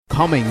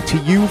Coming to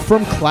you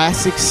from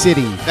Classic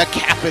City, the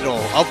capital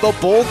of the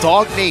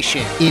Bulldog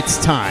Nation. It's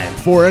time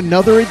for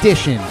another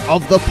edition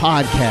of the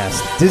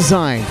podcast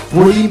designed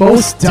for the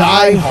most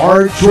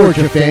die-hard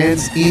Georgia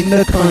fans in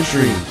the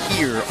country.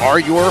 Here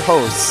are your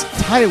hosts,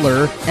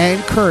 Tyler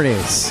and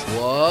Curtis.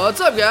 What's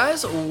up,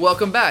 guys?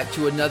 Welcome back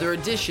to another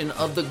edition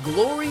of the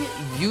Glory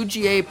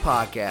UGA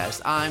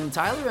podcast. I'm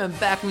Tyler, and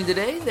back with me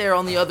today, there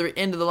on the other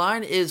end of the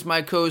line, is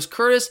my co-host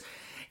Curtis.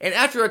 And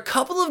after a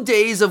couple of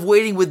days of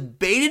waiting with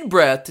bated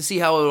breath to see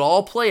how it would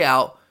all play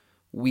out,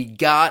 we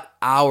got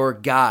our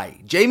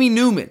guy. Jamie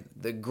Newman,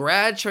 the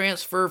grad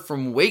transfer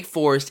from Wake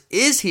Forest,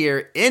 is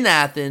here in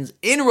Athens,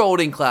 enrolled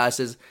in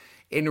classes,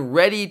 and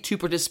ready to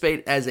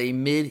participate as a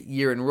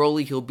mid-year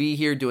enrollee. He'll be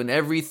here doing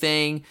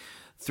everything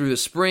through the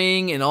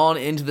spring and on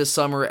into the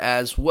summer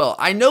as well.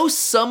 I know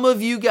some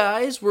of you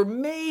guys were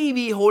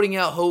maybe holding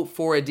out hope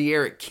for a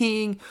De'Aaron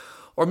King,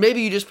 or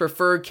maybe you just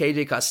prefer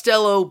KJ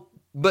Costello,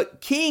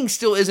 but King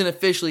still isn't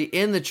officially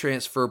in the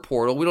transfer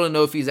portal. We don't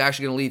know if he's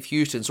actually going to leave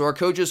Houston, so our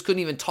coaches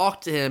couldn't even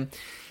talk to him.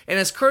 And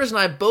as Curtis and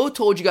I both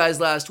told you guys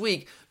last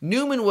week,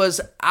 Newman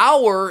was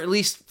at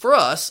least for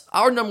us,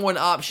 our number one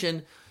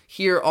option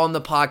here on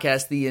the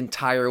podcast the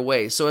entire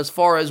way. So as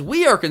far as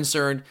we are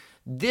concerned,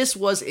 this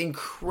was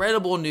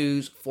incredible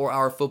news for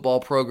our football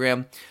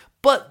program.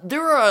 But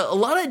there are a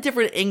lot of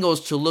different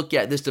angles to look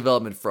at this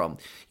development from.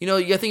 You got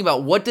to think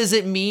about, what does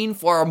it mean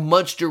for our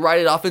much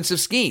derided offensive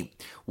scheme?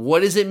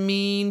 What does it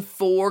mean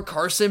for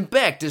Carson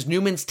Beck? Does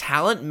Newman's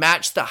talent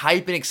match the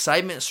hype and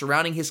excitement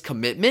surrounding his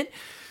commitment?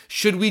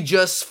 Should we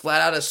just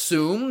flat out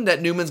assume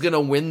that Newman's going to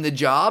win the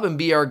job and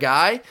be our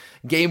guy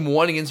game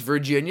one against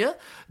Virginia?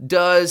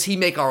 Does he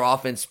make our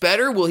offense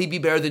better? Will he be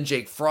better than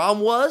Jake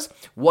Fromm was?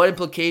 What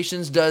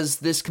implications does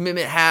this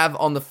commitment have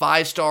on the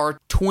 5-star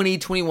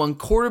 2021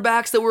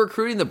 quarterbacks that we're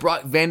recruiting, the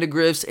Brock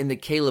Vandegrift's and the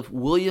Caleb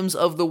Williams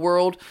of the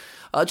world?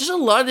 Just a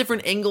lot of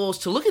different angles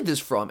to look at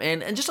this from,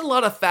 and just a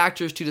lot of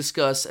factors to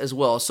discuss as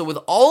well. So with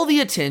all the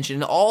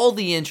attention, all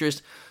the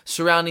interest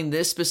surrounding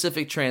this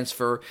specific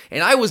transfer,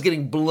 and I was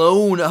getting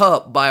blown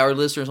up by our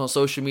listeners on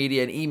social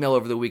media and email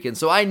over the weekend,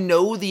 so I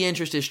know the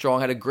interest is strong.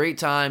 I had a great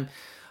time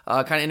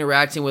kind of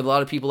interacting with a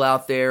lot of people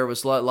out there. It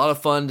was a lot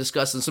of fun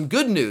discussing some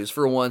good news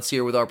for once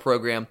here with our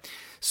program.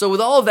 So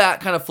with all of that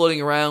kind of floating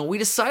around, we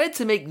decided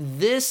to make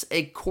this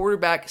a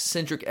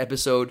quarterback-centric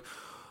episode,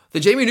 the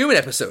Jamie Newman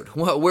episode,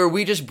 where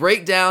we just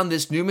break down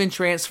this Newman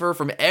transfer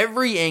from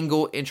every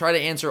angle and try to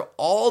answer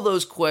all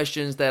those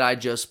questions that I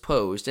just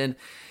posed. And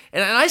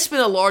I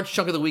spent a large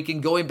chunk of the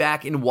weekend going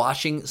back and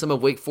watching some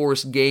of Wake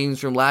Forest games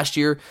from last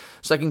year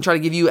so I can try to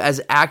give you as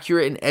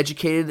accurate and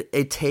educated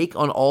a take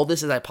on all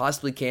this as I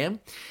possibly can.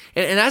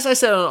 And as I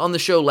said on the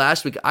show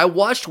last week, I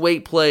watched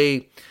Wake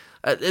play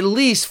at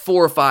least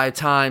 4 or 5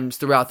 times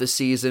throughout the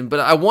season, but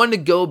I wanted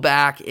to go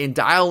back and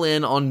dial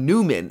in on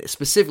Newman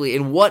specifically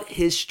and what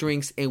his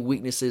strengths and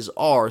weaknesses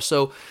are.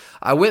 So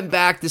I went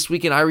back this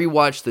weekend, I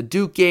rewatched the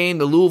Duke game,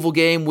 the Louisville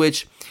game,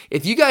 which,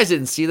 if you guys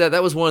didn't see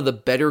that was one of the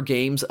better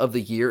games of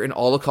the year in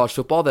all of college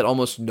football that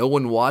almost no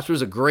one watched. It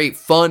was a great,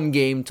 fun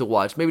game to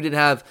watch. Maybe didn't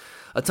have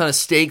a ton of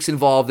stakes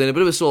involved in it,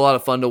 but it was still a lot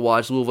of fun to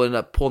watch. Louisville ended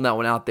up pulling that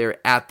one out there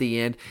at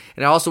the end.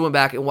 And I also went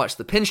back and watched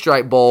the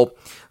Pinstripe Bowl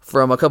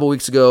from a couple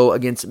weeks ago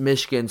against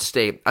Michigan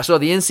State. I saw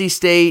the NC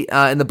State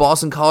and the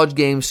Boston College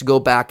games to go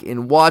back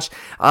and watch.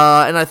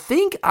 And I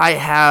think I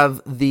have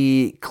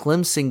the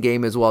Clemson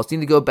game as well. So I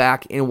need to go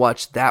back and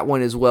watch that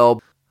one as well.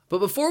 But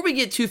before we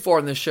get too far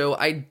in the show,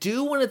 I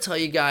do want to tell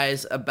you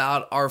guys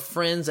about our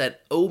friends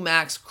at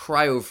Omax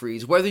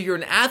CryoFreeze. Whether you're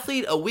an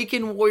athlete, a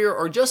weekend warrior,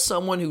 or just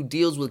someone who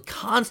deals with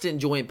constant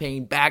joint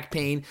pain, back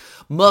pain,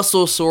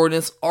 muscle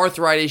soreness,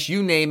 arthritis,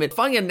 you name it,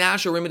 finding a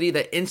natural remedy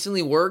that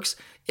instantly works,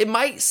 it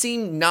might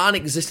seem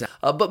non-existent,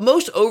 but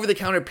most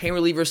over-the-counter pain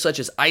relievers such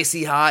as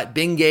Icy Hot,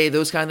 Bengay,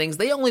 those kind of things,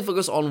 they only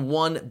focus on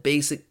one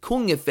basic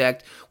cooling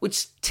effect,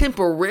 which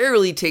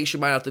temporarily takes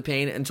your mind off the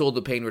pain until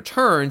the pain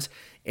returns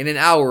in an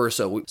hour or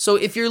so. So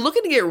if you're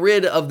looking to get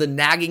rid of the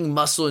nagging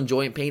muscle and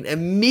joint pain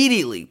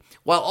immediately,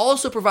 while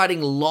also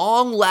providing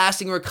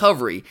long-lasting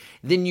recovery,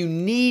 then you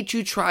need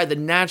to try the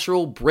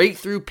natural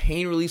breakthrough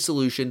pain relief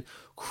solution,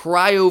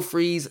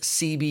 CryoFreeze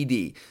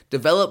CBD,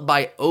 developed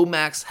by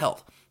Omax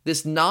Health.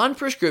 This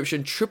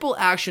non-prescription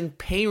triple-action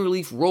pain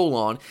relief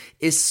roll-on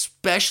is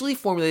specially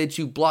formulated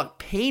to block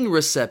pain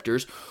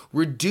receptors,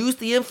 reduce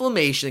the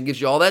inflammation that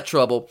gives you all that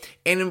trouble,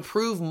 and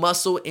improve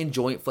muscle and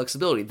joint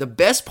flexibility. The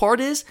best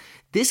part is,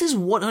 this is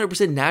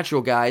 100%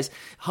 natural, guys.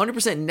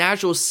 100%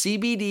 natural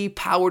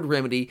CBD-powered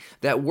remedy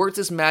that works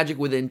its magic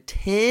within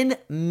 10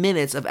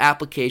 minutes of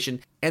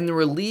application, and the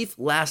relief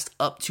lasts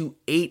up to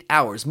 8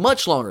 hours,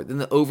 much longer than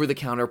the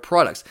over-the-counter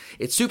products.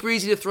 It's super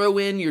easy to throw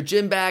in your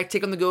gym bag,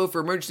 take on the go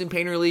for emergency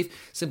pain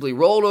relief, simply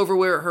roll it over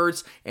where it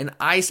hurts, and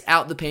ice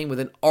out the pain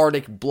with an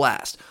Arctic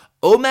blast.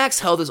 Omax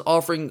Health is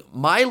offering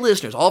my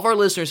listeners, all of our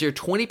listeners here,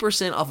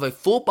 20% off a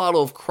full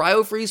bottle of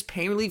CryoFreeze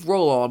Pain Relief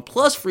Roll-On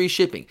plus free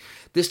shipping.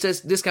 This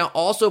discount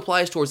also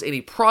applies towards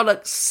any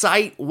product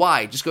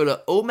site-wide. Just go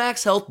to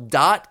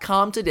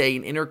omaxhealth.com today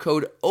and enter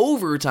code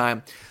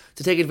OVERTIME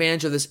to take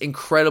advantage of this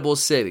incredible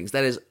savings.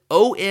 That is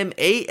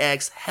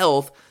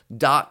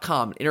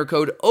OMAXhealth.com. Enter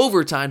code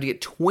OVERTIME to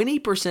get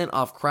 20%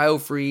 off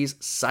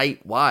CryoFreeze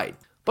site-wide.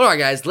 But all right,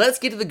 guys, let's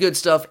get to the good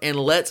stuff, and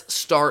let's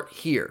start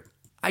here.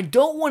 I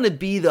don't want to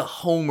be the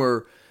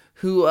homer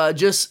who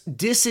just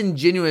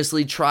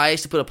disingenuously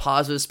tries to put a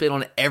positive spin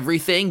on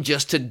everything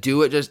just to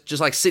do it,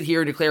 just like sit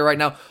here and declare right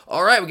now,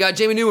 all right, we got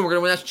Jamie Newman, we're going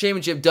to win the national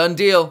championship, done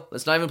deal.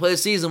 Let's not even play the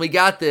season, we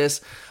got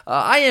this.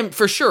 I am,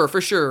 for sure,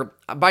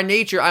 by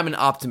nature, I'm an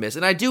optimist,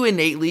 and I do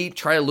innately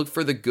try to look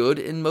for the good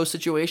in most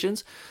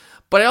situations,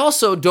 but I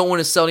also don't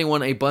want to sell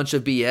anyone a bunch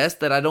of BS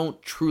that I don't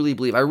truly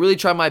believe. I really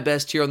try my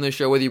best here on this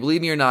show, whether you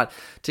believe me or not,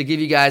 to give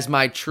you guys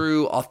my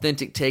true,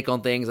 authentic take on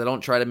things. I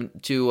don't try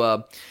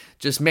to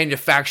just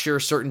manufacture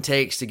certain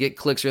takes to get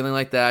clicks or anything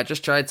like that.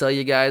 Just try to tell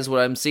you guys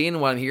what I'm seeing,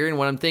 what I'm hearing,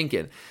 what I'm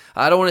thinking.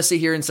 I don't want to sit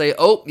here and say,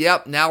 oh,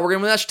 yep, now we're going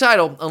to win the national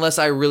title, unless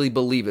I really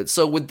believe it.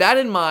 So with that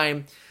in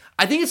mind,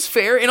 I think it's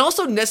fair and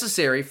also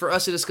necessary for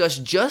us to discuss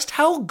just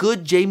how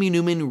good Jamie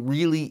Newman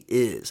really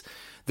is.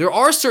 There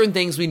are certain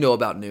things we know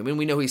about Newman.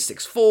 We know he's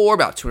 6'4",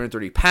 about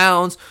 230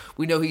 pounds.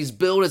 We know he's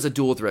billed as a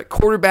dual-threat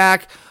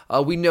quarterback.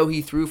 We know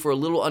he threw for a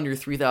little under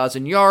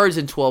 3,000 yards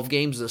in 12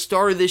 games as a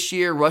starter this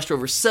year, rushed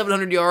over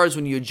 700 yards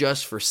when you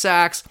adjust for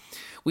sacks.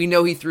 We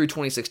know he threw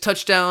 26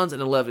 touchdowns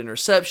and 11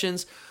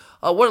 interceptions.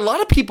 What a lot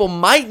of people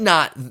might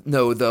not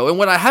know, though, and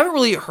what I haven't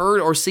really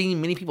heard or seen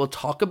many people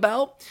talk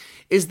about,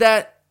 is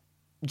that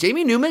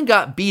Jamie Newman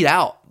got beat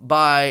out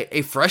by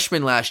a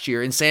freshman last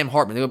year in Sam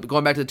Hartman,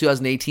 going back to the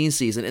 2018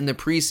 season, in the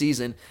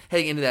preseason,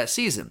 heading into that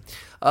season.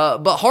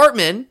 But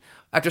Hartman,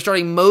 after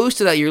starting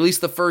most of that year, at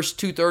least the first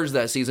two-thirds of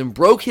that season,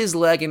 broke his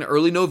leg in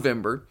early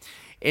November,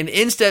 and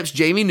in steps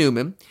Jamie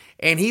Newman,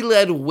 and he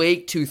led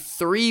Wake to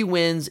 3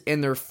 wins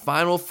in their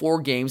final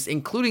 4 games,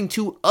 including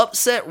 2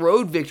 upset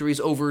road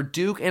victories over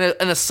Duke and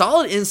a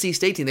solid NC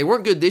State team. They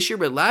weren't good this year,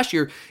 but last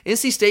year,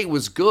 NC State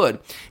was good.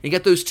 And he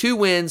got those 2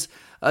 wins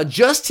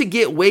just to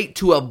get Wake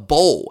to a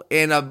bowl.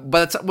 And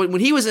by the time, when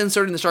he was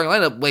inserted in the starting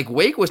lineup, like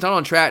Wake was not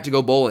on track to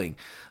go bowling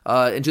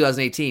in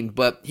 2018.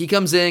 But he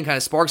comes in, kind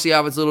of sparks the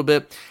offense a little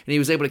bit, and he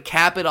was able to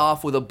cap it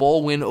off with a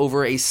bowl win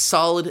over a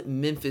solid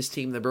Memphis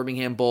team, the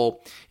Birmingham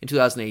Bowl, in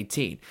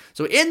 2018.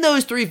 So in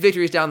those 3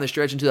 victories down the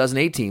stretch in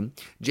 2018,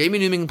 Jamie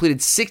Newman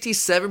completed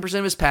 67%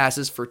 of his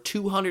passes for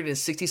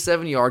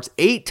 267 yards,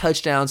 8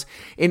 touchdowns,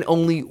 and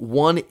only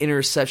 1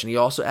 interception. He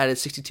also added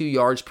 62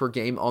 yards per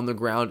game on the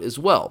ground as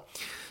well.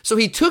 So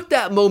he took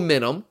that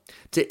momentum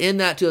to end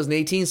that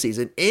 2018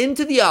 season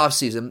into the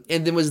offseason,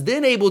 and then was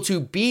then able to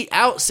beat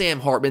out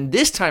Sam Hartman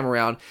this time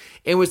around,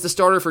 and was the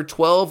starter for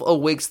 12 of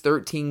Wake's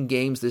 13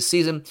 games this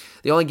season.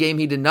 The only game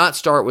he did not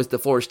start was the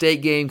Florida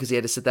State game, because he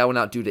had to sit that one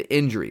out due to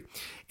injury.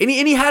 And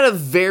he had a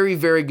very,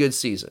 very good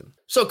season.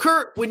 So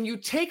Kurt, when you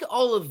take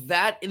all of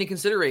that into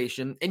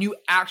consideration, and you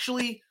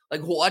actually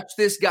watch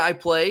this guy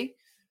play,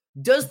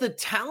 does the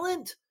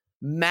talent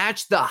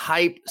match the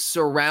hype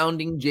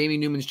surrounding Jamie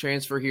Newman's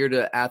transfer here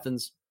to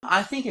Athens?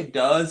 I think it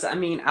does. I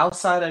mean,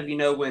 outside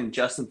of, when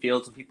Justin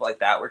Fields and people like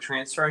that were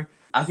transferring,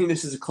 I think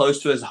this is as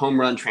close to as home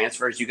run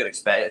transfer as you could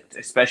expect,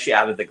 especially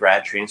out of the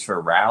grad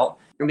transfer route.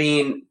 I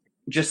mean,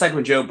 just like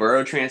when Joe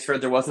Burrow transferred,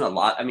 there wasn't a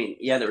lot. I mean,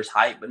 yeah, there was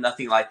hype, but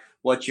nothing like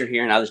what you're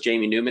hearing out of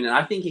Jamie Newman. And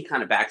I think he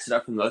kind of backs it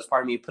up for the most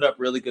part. I mean, he put up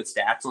really good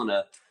stats on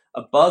a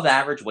above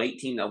average Wake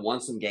team that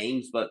won some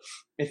games. But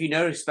if you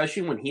notice,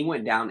 especially when he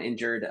went down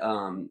injured,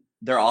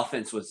 their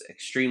offense was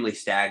extremely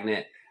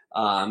stagnant.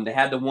 They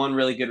had the one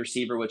really good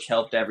receiver, which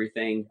helped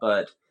everything.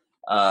 But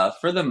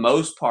for the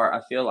most part,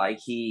 I feel like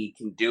he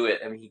can do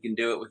it. I mean, he can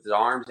do it with his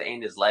arms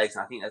and his legs.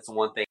 And I think that's the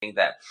one thing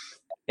that,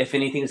 if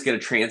anything is going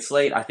to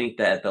translate, I think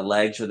that the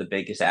legs are the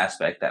biggest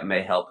aspect that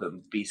may help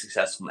him be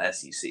successful in the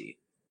SEC.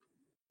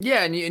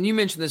 Yeah, and you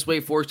mentioned this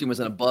Wake Forest team was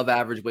an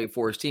above-average Wake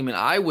Forest team, and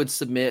I would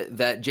submit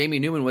that Jamie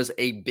Newman was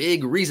a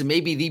big reason,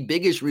 maybe the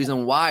biggest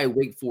reason why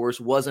Wake Forest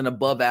was an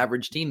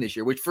above-average team this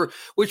year. Which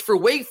for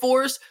Wake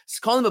Forest,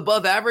 calling them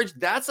above average,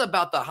 that's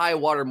about the high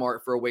water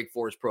mark for a Wake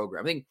Forest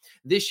program. I think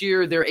this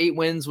year their 8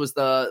 wins was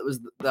the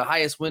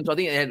highest win. So I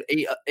think they had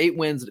eight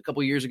wins a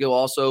couple of years ago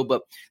also,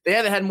 but they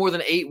haven't had more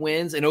than 8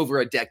 wins in over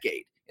a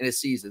decade in a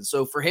season.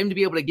 So for him to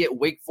be able to get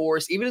Wake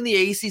Forest, even in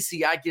the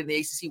ACC, I get in the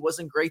ACC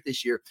wasn't great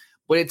this year,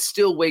 but it's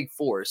still Wake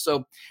Forest. So,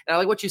 and I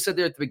like what you said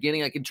there at the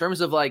beginning, in terms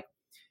of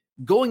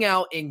going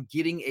out and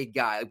getting a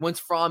guy. Once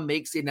Fromm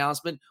makes the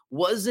announcement,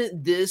 would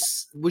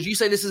you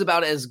say this is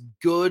about as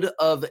good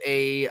of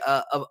a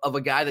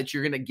guy that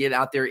you're going to get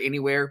out there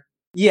anywhere?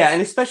 Yeah,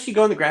 and especially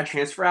going the grad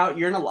transfer route,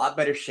 you're in a lot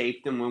better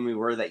shape than when we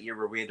were that year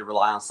where we had to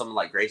rely on someone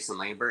like Grayson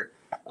Lambert.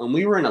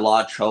 We were in a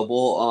lot of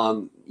trouble.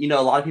 A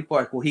lot of people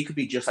are like, well, he could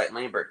be just like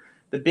Lambert.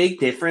 The big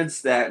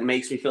difference that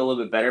makes me feel a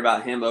little bit better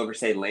about him over,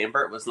 say,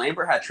 Lambert was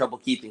Lambert had trouble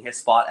keeping his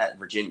spot at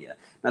Virginia.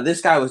 Now,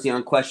 this guy was the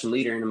unquestioned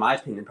leader, and in my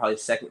opinion, probably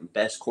the second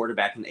best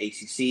quarterback in the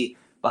ACC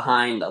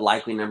behind a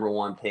likely number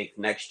 1 pick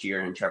next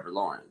year in Trevor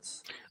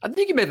Lawrence. I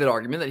think you made that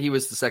argument that he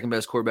was the second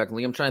best quarterback in the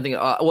league. I'm trying to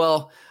think.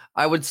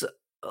 I would say,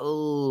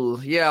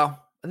 yeah,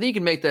 I think you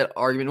can make that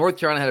argument. North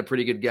Carolina had a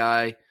pretty good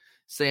guy.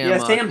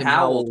 Sam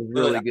Howell was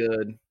really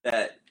good.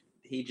 That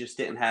he just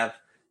didn't have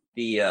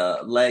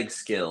leg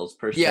skills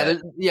per se. A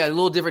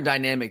little different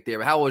dynamic there.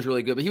 But Howell was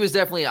really good, but he was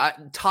definitely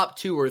top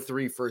 2 or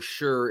 3 for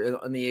sure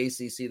in the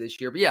ACC this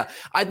year. But yeah,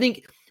 I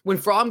think when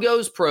Fromm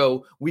goes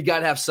pro, we got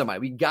to have somebody.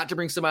 We got to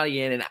bring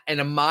somebody in, and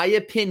in my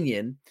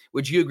opinion,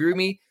 would you agree with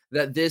me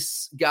that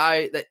this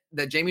guy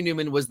that Jamie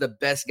Newman was the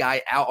best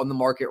guy out on the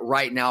market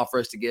right now for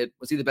us to get?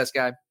 Was he the best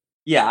guy?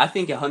 Yeah, I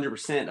think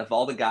 100% of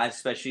all the guys,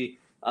 especially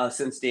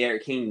since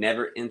D'Eriq King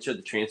never entered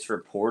the transfer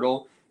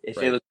portal. If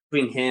it was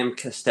between him,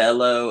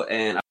 Costello,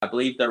 and I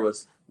believe there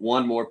was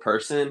one more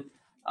person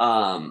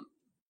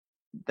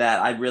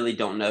that I really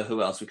don't know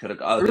who else we could have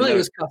got. It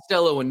was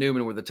Costello and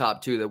Newman were the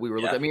top 2 that we were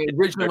looking at. I mean,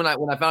 originally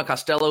when I found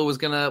Costello was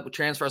going to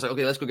transfer, I was like,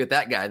 okay, let's go get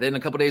that guy. Then a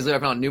couple days later, I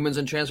found Newman's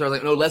in transfer. I was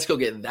like, no, let's go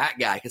get that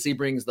guy because he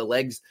brings the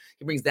legs.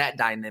 He brings that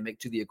dynamic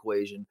to the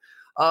equation.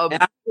 And I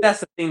think that's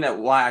the thing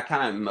why I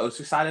kind of am most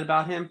excited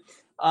about him.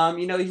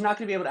 He's not going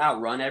to be able to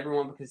outrun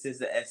everyone because this is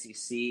the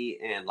SEC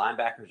and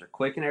linebackers are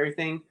quick and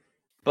everything.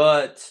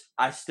 But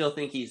I still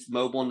think he's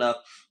mobile enough.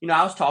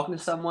 I was talking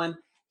to someone.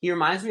 He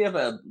reminds me of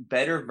a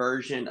better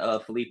version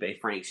of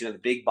Felipe Franks. The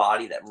big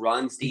body that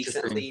runs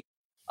decently,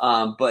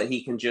 but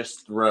he can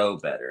just throw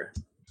better.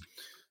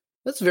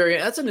 That's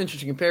an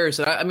interesting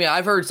comparison. I mean,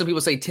 I've heard some people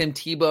say Tim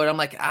Tebow, and I'm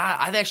like,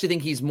 I actually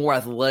think he's more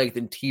athletic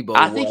than Tebow.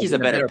 I think he's a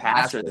better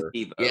passer than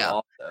Tebow. Yeah.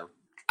 Also.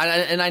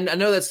 And I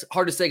know that's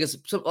hard to say because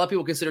a lot of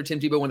people consider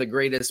Tim Tebow one of the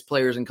greatest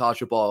players in college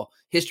football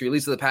history, at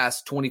least in the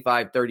past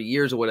 25, 30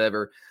 years or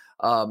whatever.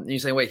 And you're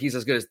saying, wait, he's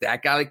as good as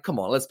that guy? Like, come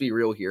on, let's be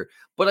real here.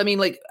 But I mean,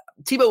 like,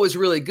 Tebow was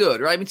really good,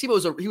 right? I mean, he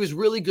was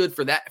really good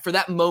for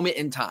that moment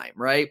in time,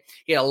 right?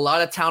 He had a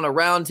lot of talent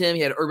around him.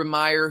 He had Urban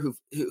Meyer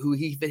who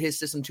he fit his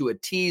system to a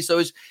T.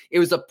 So it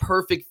was a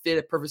perfect fit,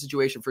 a perfect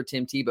situation for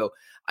Tim Tebow.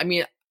 I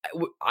mean,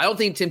 I don't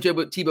think Tim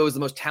Tebow is the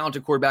most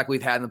talented quarterback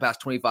we've had in the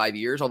past 25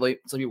 years, although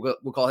some people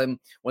will call him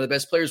one of the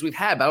best players we've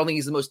had, but I don't think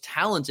he's the most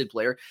talented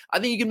player. I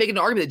think you can make an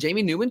argument that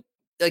Jamie Newman,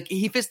 like,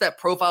 he fits that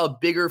profile,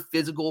 bigger,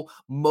 physical,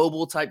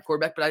 mobile type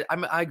quarterback. But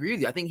I agree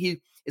with you. I think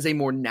he is a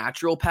more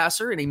natural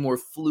passer and a more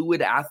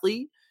fluid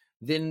athlete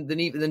than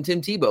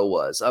Tim Tebow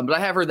was. But I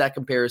have heard that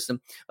comparison.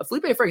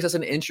 Felipe Franks, that's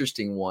an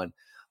interesting one.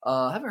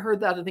 I haven't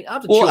heard that.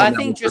 I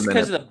think just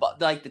because of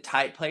the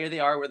type player they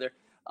are, where they're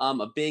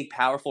a big,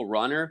 powerful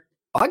runner.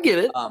 I get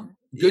it.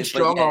 Good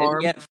strong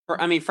arm.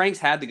 Yeah, Franks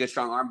had the good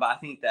strong arm, but I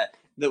think that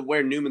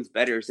where Newman's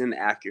better is in the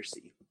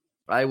accuracy.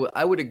 I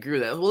would agree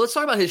with that. Well, let's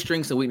talk about his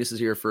strengths and weaknesses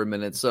here for a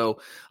minute. So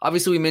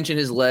obviously we mentioned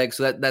his legs,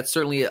 so that's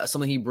certainly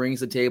something he brings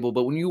to the table.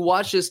 But when you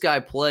watch this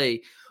guy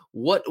play,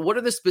 what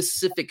are the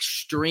specific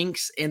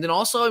strengths? And then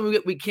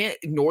also we can't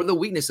ignore the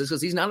weaknesses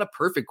because he's not a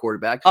perfect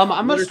quarterback. I'm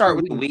going to start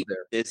with the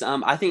weaknesses.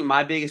 I think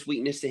my biggest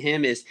weakness to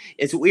him is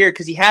it's weird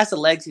because he has the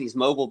legs and he's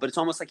mobile, but it's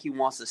almost like he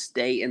wants to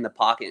stay in the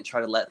pocket and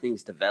try to let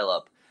things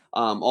develop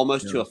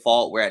almost to a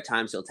fault where at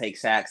times he'll take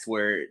sacks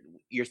where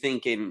you're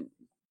thinking,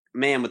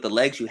 man, with the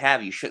legs you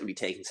have, you shouldn't be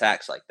taking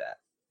sacks like that.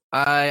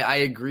 I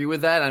agree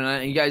with that,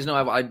 and you guys know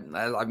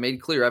I've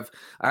made clear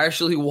I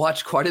actually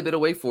watched quite a bit of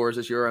Wake Forest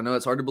this year. I know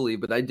it's hard to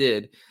believe, but I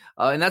did,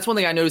 and that's one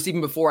thing I noticed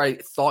even before I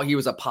thought he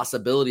was a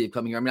possibility of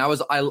coming here. I mean,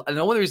 I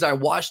know one of the reasons I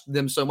watched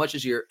them so much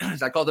this year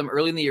is I called them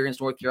early in the year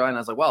against North Carolina. And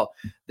I was like, wow,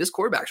 this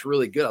quarterback's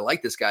really good. I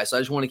like this guy, so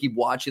I just want to keep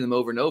watching them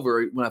over and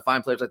over. When I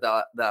find players like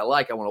that I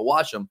like, I want to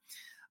watch them.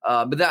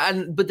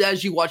 But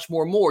as you watch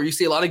more and more, you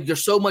see a lot of,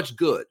 there's so much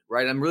good,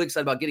 right? I'm really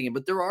excited about getting it,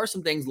 but there are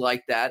some things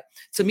like that.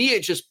 To me,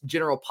 it's just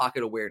general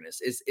pocket awareness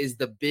is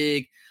the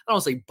big, I don't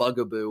want to say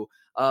bugaboo,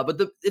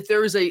 but if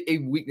there is a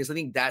weakness, I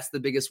think that's the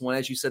biggest one.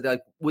 As you said,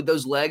 that with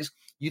those legs,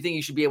 you think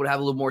you should be able to have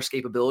a little more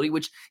escapability,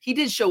 which he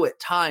did show at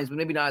times, but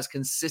maybe not as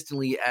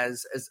consistently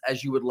as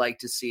you would like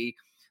to see.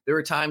 There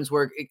were times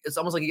where it's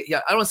almost like,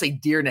 I don't want to say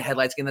deer in the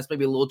headlights again. That's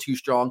maybe a little too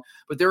strong,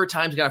 but there were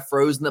times he kind of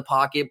froze in the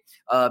pocket,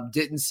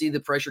 didn't see the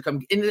pressure come.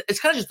 And it's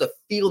kind of just the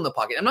feel in the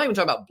pocket. I'm not even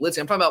talking about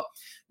blitzing. I'm talking about,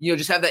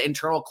 just have that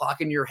internal clock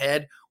in your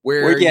head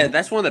where. Well, yeah,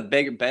 that's one of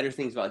the better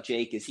things about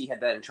Jake is he had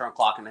that internal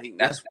clock. And I think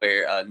that's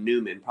where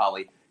Newman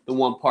probably the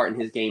one part in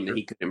his game that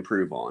he could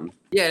improve on.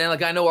 Yeah,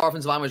 and I know our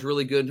offensive line was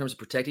really good in terms of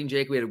protecting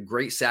Jake. We had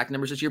great sack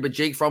numbers this year, but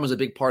Jake Fromm was a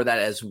big part of that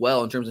as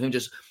well in terms of him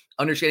just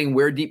understanding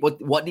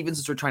what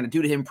defenses were trying to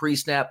do to him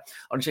pre-snap,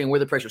 understanding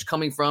where the pressure is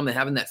coming from, and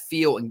having that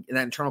feel and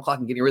that internal clock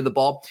and getting rid of the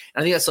ball.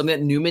 And I think that's something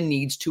that Newman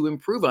needs to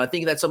improve on. I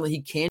think that's something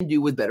he can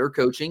do with better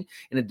coaching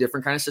in a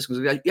different kind of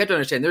system. You have to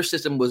understand their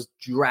system was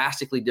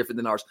drastically different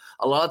than ours.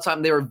 A lot of the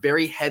time they were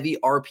very heavy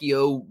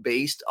RPO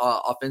based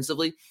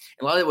offensively,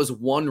 and a lot of it was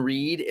one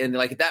read. And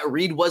like if that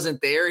read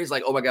wasn't there, he's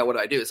like, "Oh my God, what do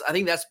I do?" So I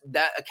think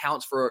that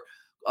accounts for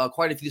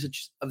quite a few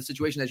of the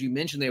situations as you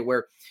mentioned there,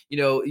 where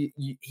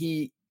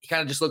he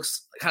kind of just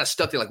looks kind of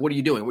stuck there. Like, what are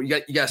you doing? You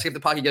got to escape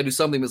the pocket. You got to do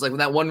something. It's like when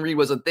that one read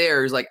wasn't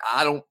there, he's like,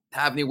 I don't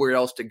have anywhere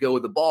else to go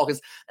with the ball.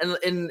 Because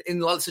and in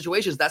a lot of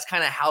situations, that's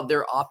kind of how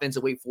their offense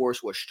at Wake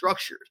Forest was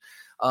structured.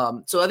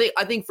 So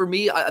I think for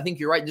me, I think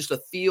you're right. Just to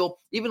feel,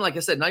 even like I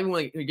said, not even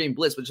when you're getting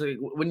blitzed, but just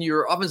when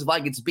your offensive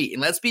line gets beat.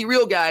 And let's be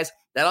real, guys,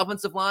 that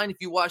offensive line, if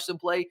you watch them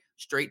play,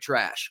 straight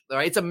trash. All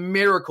right, it's a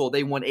miracle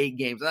they won 8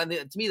 games. And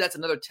to me, that's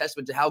another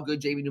testament to how good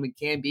Jamie Newman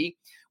can be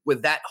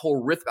with that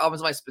horrific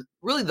offensive line,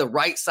 really the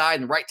right side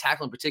and right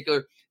tackle in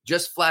particular,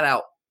 just flat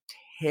out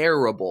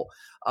terrible.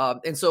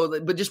 And so,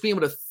 but just being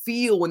able to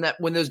feel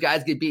when those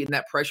guys get beaten,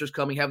 that pressure's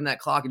coming, having that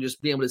clock, and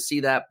just being able to see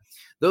that,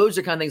 those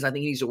are kind of things I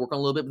think he needs to work on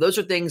a little bit. But those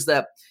are things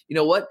that, you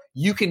know what,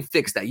 you can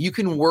fix that. You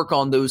can work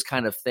on those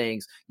kind of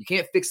things. You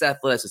can't fix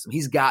athleticism.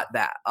 He's got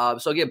that.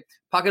 So again,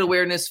 pocket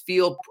awareness,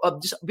 feel,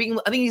 just being.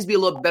 I think he needs to be a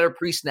little better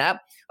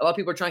pre-snap. A lot of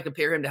people are trying to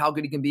compare him to how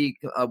good he can be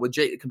with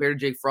Jake compared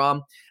to Jake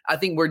Fromm. I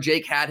think where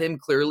Jake had him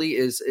clearly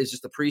is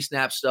just the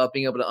pre-snap stuff,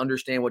 being able to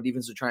understand what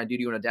defenses are trying to do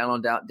to you on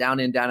a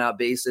down out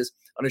basis,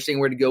 understanding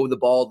where to go with the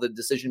ball, the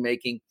decision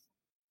making.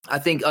 I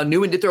think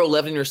Newman did throw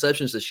 11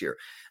 interceptions this year,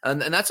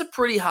 and that's a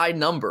pretty high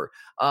number.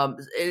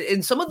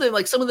 And some of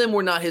them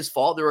were not his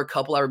fault. There were a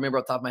couple I remember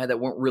off the top of my head that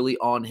weren't really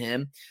on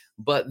him,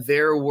 but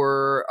there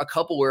were a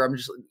couple where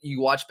you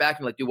watch back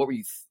and like, dude, what were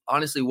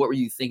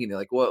you thinking? They're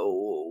like,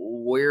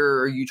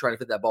 where are you trying to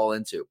fit that ball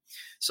into?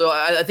 So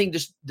I think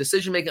just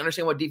decision making,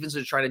 understand what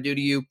defenses are trying to do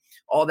to you,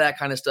 all that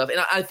kind of stuff. And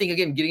I think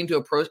again, getting into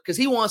a pro, because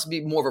he wants to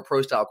be more of a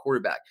pro style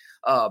quarterback.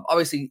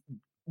 Obviously,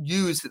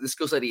 use the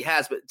skill set he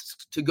has, but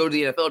to go to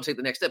the NFL to take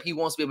the next step, he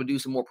wants to be able to do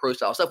some more pro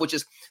style stuff, which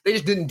is, they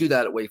just didn't do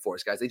that at Wake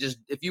Forest, guys.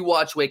 If you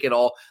watch Wake at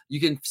all, you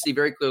can see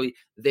very clearly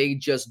they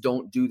just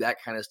don't do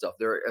that kind of stuff.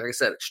 They're, like I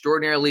said,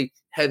 extraordinarily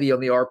heavy on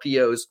the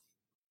RPOs,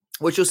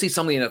 which you'll see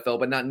some of the NFL,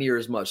 but not near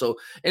as much. So,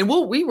 and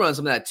we run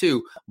some of that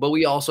too, but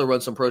we also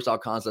run some pro style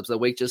concepts that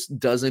Wake just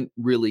doesn't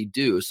really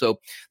do. So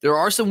there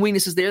are some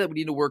weaknesses there that we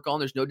need to work on.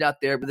 There's no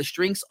doubt there, but the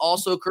strengths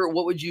also, Kurt,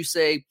 what would you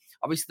say?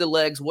 Obviously the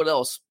legs, what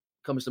else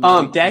comes to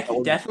mind?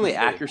 Definitely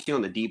accuracy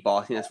on the deep ball.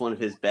 I think that's one of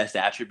his best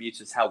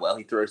attributes, is how well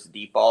he throws the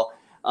deep ball.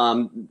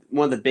 One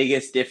of the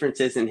biggest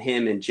differences in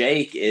him and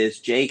Jake is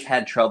Jake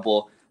had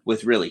trouble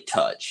with really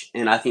touch.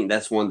 And I think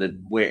that's one of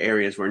the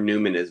areas where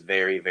Newman is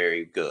very,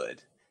 very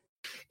good.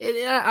 And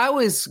I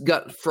always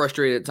got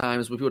frustrated at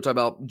times when people talk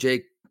about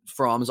Jake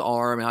Fromm's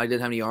arm and how he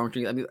didn't have any arm.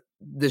 I mean,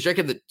 does Jake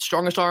have the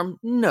strongest arm?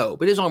 No,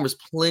 but his arm was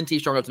plenty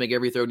strong enough to make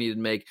every throw needed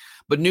to make.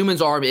 But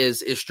Newman's arm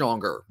is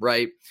stronger,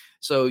 right?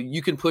 So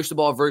you can push the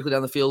ball vertically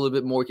down the field a little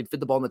bit more. You can fit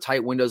the ball in the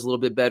tight windows a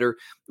little bit better,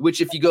 which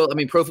if you go,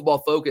 Pro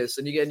Football Focus,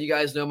 and again, you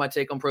guys know my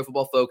take on Pro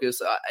Football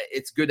Focus.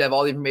 It's good to have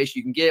all the information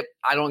you can get.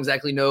 I don't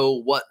exactly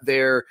know what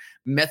their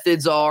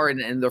methods are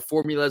and their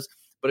formulas,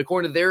 but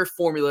according to their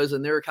formulas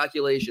and their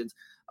calculations,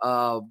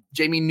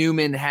 Jamie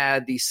Newman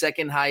had the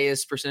second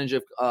highest percentage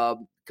of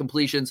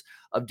completions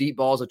of deep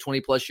balls of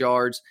 20-plus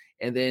yards,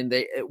 and then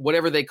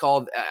whatever they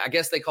call, I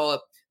guess they call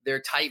it their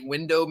tight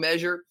window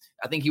measure.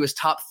 I think he was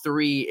top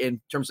 3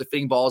 in terms of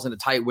fitting balls into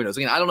tight windows.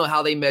 Again, I don't know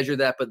how they measure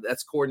that, but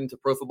that's according to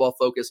Pro Football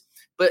Focus.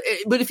 But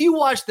if you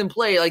watch them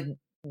play, like,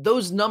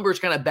 those numbers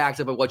kind of backed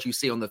up of what you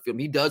see on the film.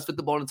 He does fit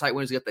the ball in tight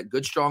windows. He got that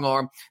good, strong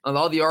arm. On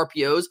all the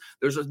RPOs,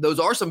 those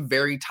are some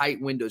very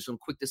tight windows, some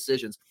quick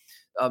decisions.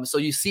 So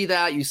you see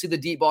that. You see the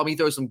deep ball. He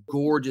throws some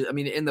gorgeous –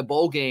 in the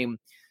bowl game,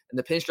 in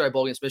the Pinstripe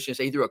Bowl against Michigan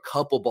State, he threw a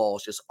couple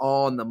balls just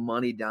on the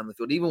money down the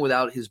field, even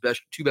without his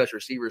two best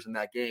receivers in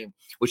that game,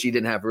 which he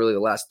didn't have really the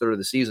last third of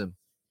the season.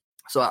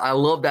 So I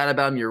love that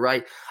about him. You're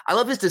right. I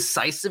love his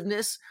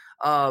decisiveness.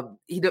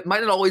 He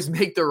might not always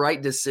make the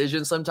right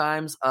decision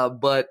sometimes,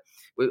 but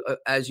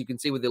as you can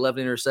see with the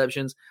 11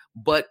 interceptions,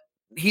 but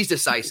he's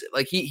decisive.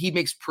 Like he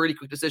makes pretty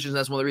quick decisions.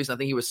 That's one of the reasons I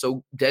think he was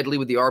so deadly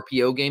with the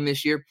RPO game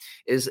this year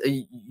is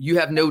you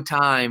have no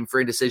time for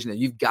a decision.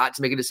 You've got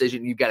to make a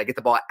decision. You've got to get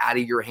the ball out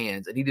of your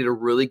hands. And he did a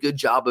really good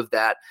job of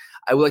that.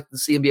 I would like to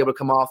see him be able to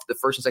come off the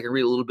first and second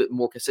read a little bit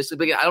more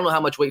consistently. But again, I don't know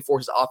how much Wake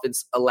Forest's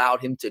offense allowed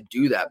him to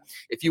do that.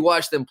 If you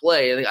watch them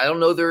play, I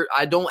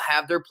don't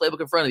have their playbook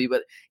in front of me,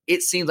 but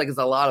it seems like it's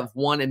a lot of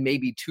one and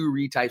maybe two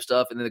read type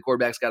stuff. And then the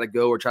quarterback's got to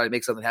go or try to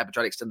make something happen,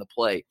 try to extend the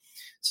play.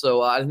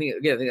 So I think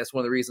that's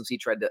one of the reasons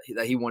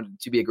that he wanted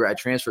to be a grad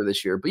transfer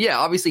this year. But yeah,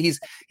 obviously he's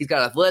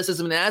got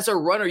athleticism, and as a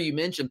runner, you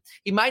mentioned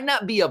he might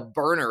not be a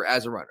burner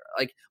as a runner,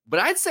 but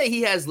I'd say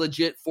he has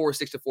legit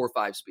 4.6 to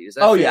 4.5 speed. Is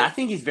that fair? Yeah, I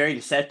think he's very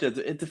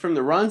deceptive. From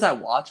the runs I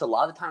watch, a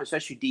lot of the time,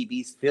 especially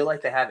DBs, feel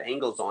like they have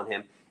angles on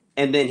him,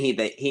 and then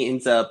he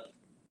ends up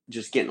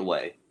just getting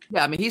away.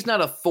 Yeah, he's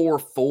not a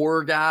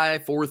 4.4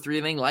 guy, 4.3,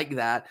 anything like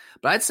that.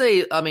 But I'd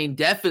say,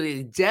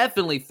 definitely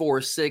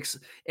 4.6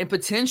 and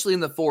potentially in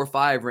the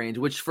 4.5 range,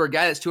 which for a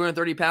guy that's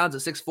 230 pounds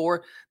at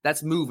 6'4",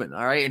 that's moving,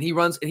 all right? And he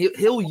runs, and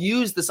he'll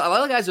use this. A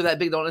lot of guys who are that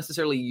big don't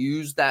necessarily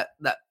use that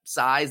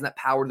size and that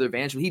power to their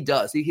advantage, but he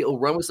does. He'll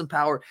run with some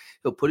power.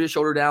 He'll put his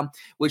shoulder down,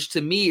 which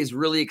to me is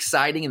really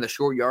exciting in the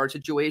short yard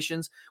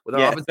situations.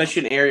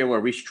 Especially an area where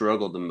we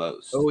struggle the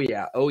most. Oh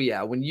yeah.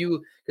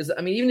 Because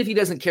even if he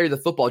doesn't carry the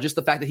football, just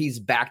the fact that he's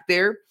back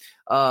there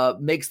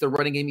makes the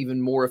running game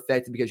even more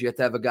effective because you have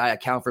to have a guy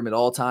account for him at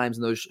all times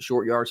in those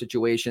short yard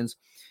situations.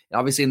 And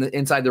obviously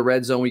inside the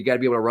red zone, you got to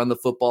be able to run the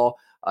football.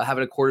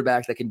 having a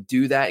quarterback that can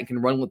do that and can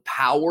run with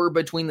power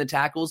between the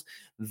tackles,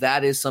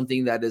 that is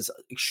something that is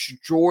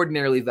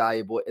extraordinarily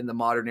valuable in the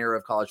modern era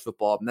of college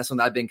football. And that's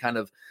something I've been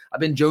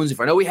jonesing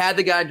for. I know we had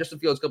the guy in Justin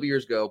Fields a couple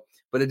years ago,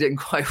 but it didn't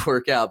quite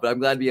work out. But I'm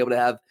glad to be able to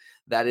have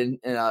that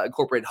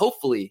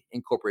hopefully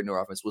incorporate in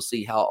our offense. We'll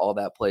see how all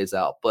that plays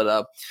out.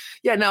 But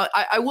now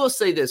I will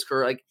say this,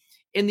 Kerr, like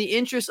in the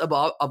interest of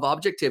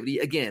objectivity,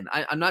 again,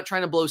 I'm not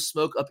trying to blow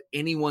smoke up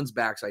anyone's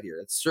backside here.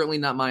 That's certainly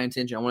not my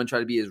intention. I want to try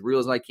to be as real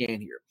as I can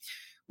here.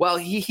 Well,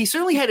 he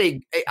certainly had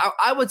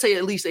I would say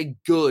at least a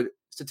good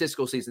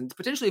statistical season,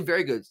 potentially a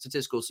very good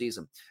statistical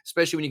season,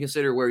 especially when you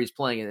consider where he's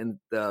playing and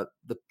the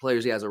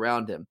players he has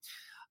around him.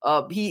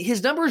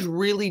 His numbers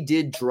really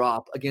did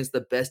drop against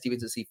the best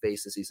defenses he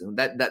faced this season.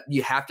 That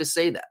you have to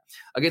say that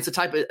against the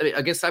type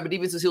of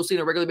defenses he'll see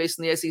on a regular basis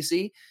in the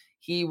SEC.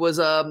 He was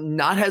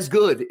not as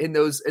good in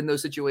those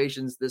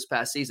situations this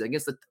past season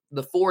against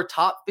the 4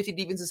 top 50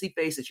 defenses he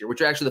faced this year, which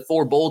are actually the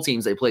 4 bowl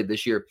teams they played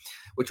this year,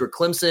 which were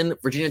Clemson,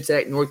 Virginia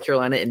Tech, North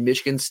Carolina, and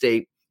Michigan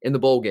State in the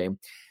bowl game.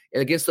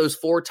 And against those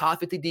 4 top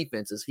 50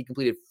 defenses, he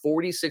completed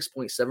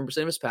 46.7%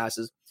 of his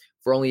passes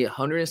for only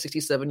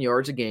 167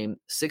 yards a game,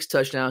 6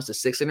 touchdowns to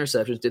 6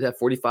 interceptions, did have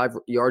 45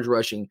 yards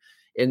rushing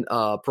in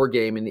per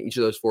game in each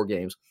of those 4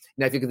 games.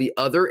 Now, if you look at the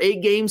other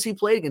 8 games he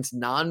played against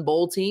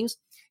non-bowl teams,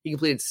 he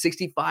completed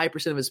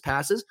 65% of his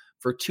passes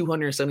for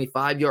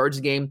 275 yards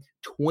a game,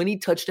 20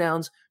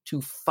 touchdowns to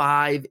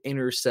 5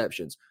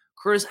 interceptions.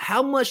 Curtis,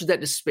 how much is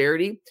that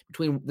disparity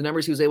between the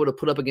numbers he was able to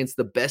put up against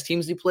the best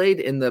teams he played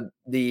and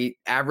the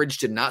average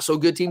to not so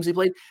good teams he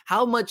played?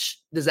 How much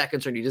does that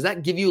concern you? Does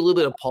that give you a little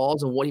bit of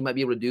pause on what he might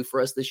be able to do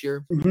for us this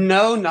year?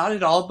 No, not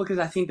at all, because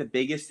I think the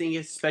biggest thing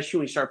is, especially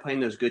when you start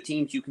playing those good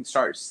teams, you can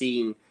start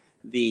seeing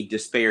the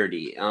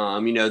disparity.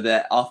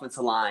 The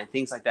offensive line,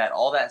 things like that,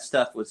 all that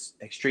stuff was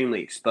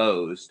extremely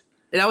exposed.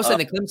 And I was saying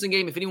the Clemson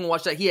game, if anyone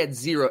watched that, he had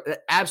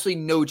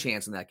absolutely no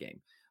chance in that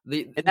game.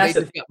 And that's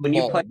the thing. When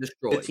you play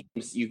good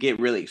teams, you get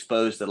really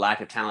exposed to the lack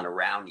of talent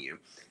around you.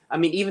 I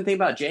mean, even think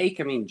about Jake.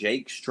 I mean,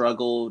 Jake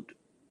struggled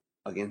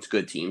against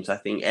good teams. I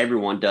think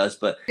everyone does,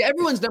 but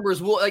everyone's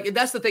numbers will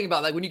that's the thing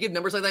about when you give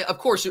numbers like that, of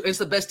course it's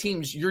the best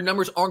teams, your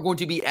numbers aren't going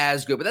to be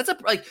as good, but that's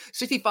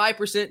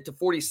 65% to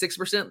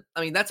 46%.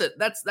 I mean, that's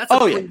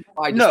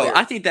no,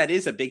 I think that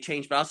is a big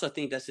change, but I also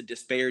think that's a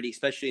disparity,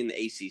 especially in the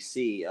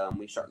ACC.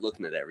 We start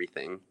looking at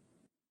everything.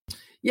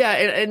 Yeah.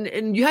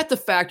 And you have to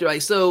factor,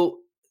 so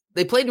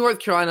they played North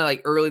Carolina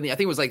early in I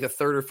think it was the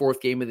 3rd or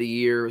 4th game of the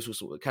year. It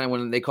was kind of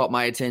when they caught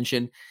my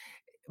attention.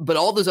 But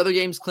all those other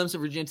games, Clemson,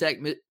 Virginia Tech,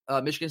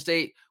 Michigan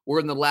State, were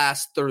in the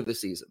last third of the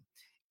season.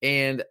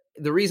 And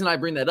the reason I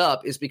bring that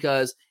up is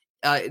because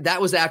that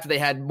was after they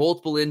had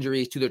multiple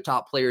injuries to their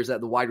top players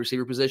at the wide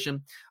receiver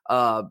position.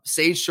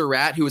 Sage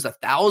Surratt, who was a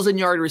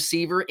 1,000-yard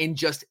receiver in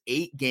just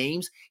 8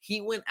 games,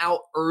 he went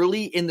out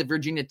early in the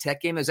Virginia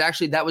Tech game.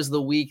 That was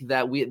the week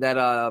that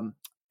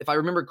if I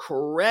remember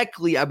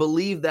correctly, I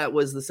believe that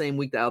was the same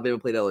week that Alabama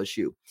played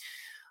LSU.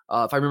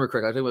 If I remember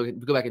correctly, I think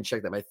we'll go back and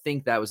check that. But I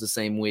think that was the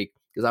same week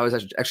because I was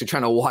actually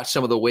trying to watch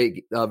some of the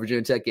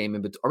Virginia Tech game,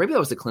 or maybe that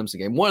was the Clemson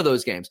game, one of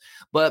those games.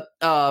 But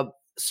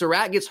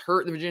Surratt gets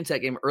hurt in the Virginia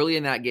Tech game early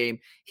in that game.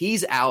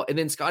 He's out. And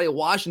then Scotty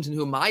Washington,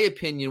 who in my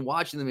opinion,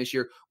 watching them this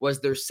year, was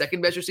their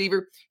second best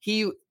receiver.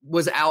 He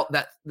was out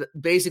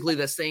basically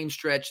the same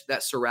stretch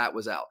that Surratt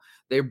was out.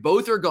 They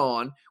both are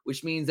gone,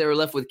 which means they were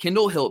left with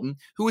Kendall Hilton,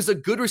 who was a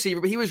good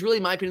receiver, but he was really,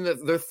 in my opinion,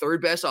 their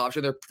third best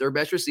option, their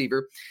best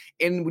receiver.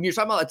 And when you're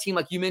talking about a team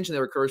like you mentioned,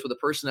 there, Curtis, with the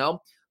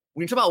personnel,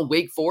 when you're talking about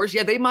Wake Forest,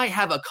 yeah, they might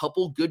have a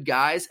couple good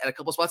guys at a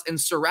couple spots. And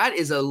Surratt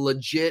is a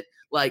legit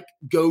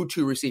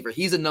go-to receiver.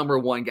 He's a number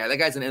 1 guy. That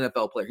guy's an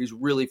NFL player. He's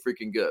really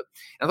freaking good.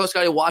 And I thought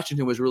Scotty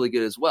Washington was really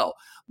good as well.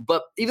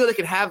 But even though they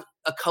could have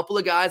a couple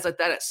of guys like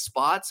that at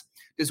spots,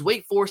 does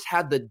Wake Forest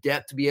have the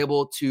depth to be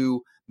able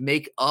to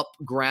make up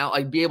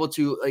ground, be able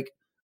to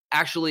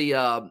actually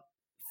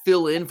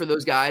fill in for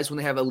those guys when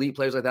they have elite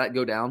players like that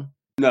go down?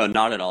 No,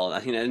 not at all. I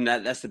think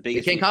that's the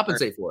biggest. They can't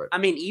compensate for it. I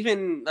mean,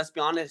 even, let's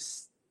be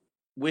honest,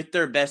 with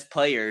their best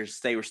players,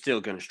 they were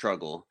still going to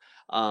struggle.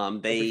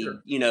 They,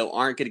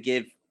 aren't going to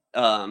give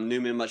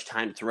Newman much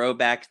time to throw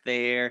back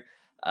there.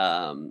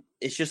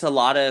 It's just a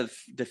lot of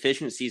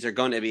deficiencies are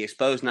going to be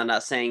exposed. And I'm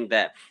not saying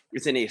that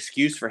it's any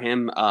excuse for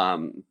him,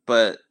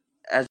 but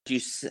as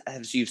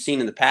you've seen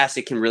in the past,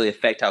 it can really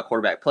affect how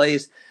quarterback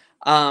plays.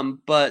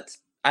 But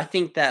I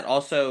think that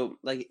also,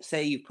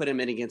 say you put him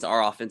in against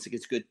our offense,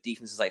 against good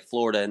defenses like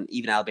Florida and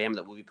even Alabama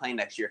that we'll be playing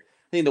next year.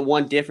 I think the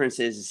one difference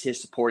is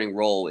his supporting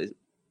role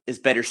is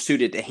better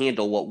suited to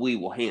handle what we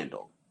will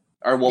handle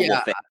or what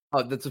we'll face.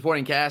 The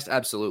supporting cast,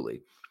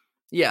 absolutely.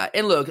 Yeah,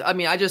 and look, I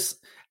mean,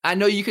 I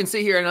know you can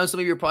sit here. I know some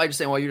of you are probably just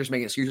saying, "Well, you're just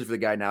making excuses for the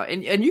guy now,"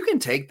 and you can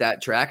take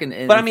that track.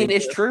 But I mean,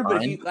 it's true.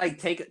 But if you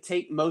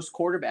take most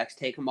quarterbacks,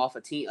 take them off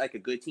a team like a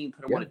good team,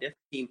 put them on a different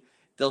team,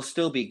 they'll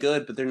still be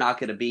good, but they're not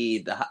going to be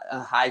the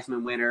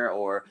Heisman winner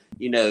or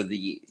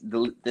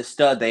the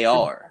stud they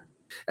are.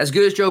 As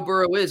good as Joe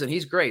Burrow is, and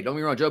he's great. Don't get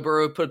me wrong, Joe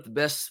Burrow put up the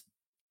best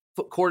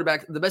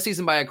quarterback, the best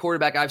season by a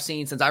quarterback I've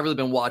seen since I've really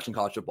been watching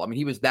college football. I mean,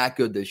 he was that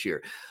good this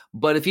year.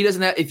 But if he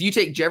doesn't have, if you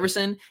take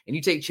Jefferson and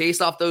you take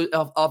Chase off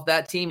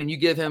that team and you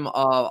give him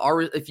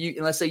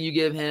let's say you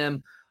give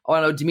him, I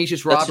don't know,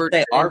 Demetrius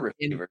Robertson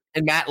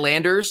and Matt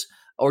Landers,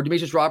 or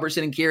Demetrius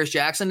Robertson and Kyrus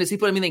Jackson, does he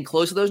put anything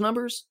close to those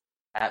numbers?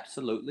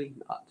 Absolutely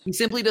not. He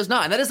simply does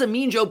not. And that doesn't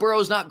mean Joe Burrow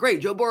is not great.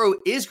 Joe Burrow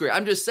is great.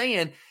 I'm just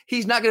saying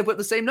he's not going to put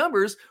the same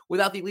numbers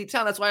without the elite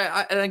talent. That's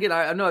why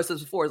I know I said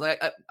this before. It's like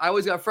I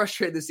always got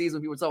frustrated this season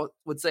when people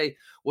would say,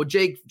 well,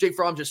 Jake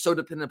Fromm's just so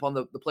dependent upon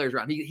the players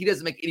around. He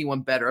doesn't make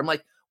anyone better. I'm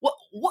like,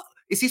 what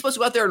is he supposed to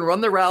go out there and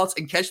run the routes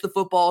and catch the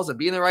footballs and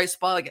be in the right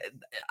spot? Like,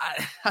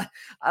 I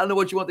don't know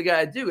what you want the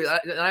guy to do.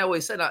 And I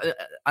always said, I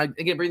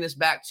again, bring this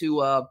back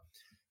to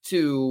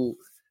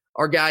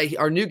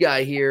our new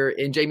guy here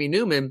in Jamie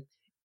Newman.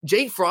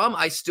 Jake Fromm,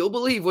 I still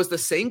believe, was the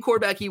same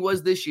quarterback he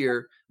was this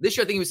year. This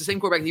year, I think he was the same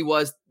quarterback he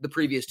was the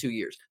previous 2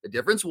 years. The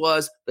difference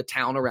was the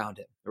talent around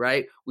him,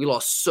 right? We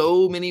lost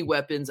so many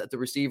weapons at the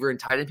receiver and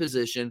tight end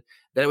position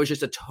that it was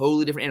just a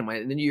totally different animal.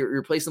 And then you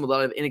replace them with a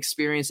lot of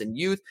inexperience and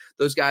youth.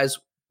 Those guys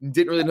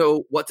didn't really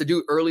know what to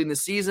do early in the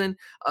season,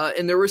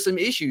 and there were some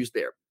issues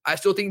there. I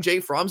still think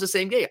Jake Fromm's the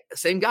same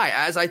guy,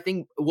 as I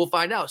think we'll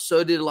find out.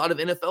 So did a lot of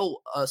NFL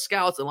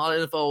scouts and a lot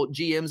of NFL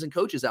GMs and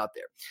coaches out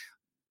there.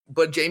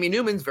 But Jamie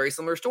Newman's very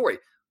similar story.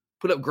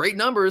 Put up great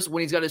numbers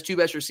when he's got his two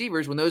best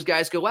receivers. When those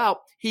guys go out,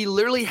 he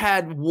literally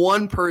had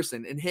one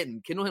person in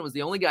Hinton. Kendall Hinton was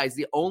the only guy. He's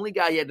the only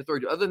guy he had to throw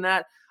to. Other than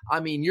that, I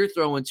mean, you're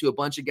throwing to a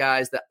bunch of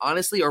guys that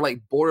honestly are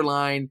like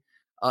borderline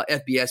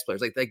FBS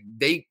players. Like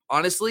they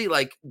honestly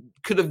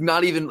could have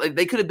not even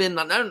they could have been.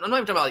 I'm not even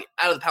talking about like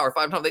out of the Power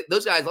 5. A lot of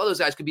those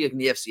guys could be like in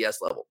the FCS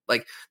level.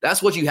 Like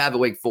that's what you have at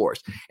Wake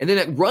Forest. And then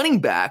at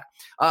running back,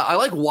 I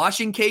like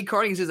watching Cade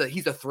Carney. He says that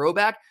he's a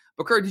throwback.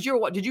 But Kurt, did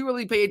you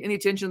really pay any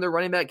attention to their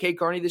running back, Cade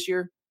Carney, this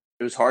year?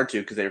 It was hard to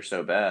because they were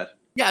so bad.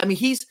 Yeah, I mean,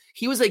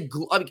 he was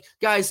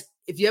guys,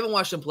 if you haven't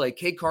watched him play,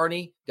 Cade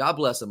Carney, God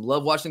bless him,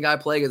 love watching the guy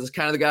play because it's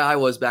kind of the guy I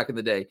was back in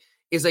the day,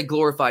 is a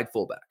glorified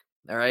fullback,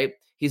 all right?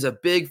 He's a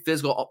big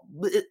physical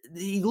 –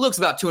 he looks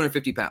about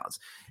 250 pounds,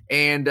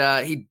 and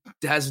he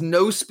has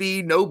no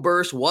speed, no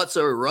burst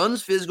whatsoever,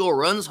 runs physical,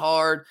 runs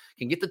hard,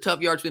 can get the tough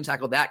yards between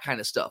tackle, that kind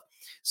of stuff.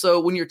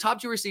 So when your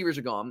top two receivers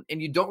are gone and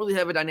you don't really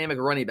have a dynamic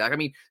running back, I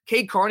mean,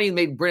 Cade Carney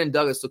made Brendan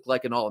Douglas look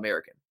like an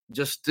All-American.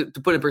 Just to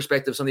put in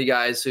perspective, some of the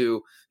guys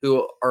who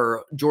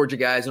are Georgia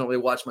guys and don't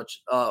really watch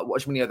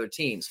many other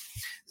teams.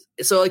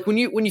 So like when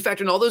you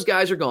factor in all those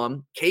guys are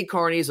gone, Cade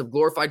Carney is a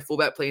glorified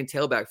fullback playing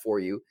tailback for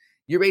you.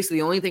 You're basically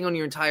the only thing on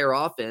your entire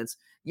offense.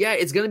 Yeah,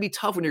 it's going to be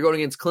tough when you're going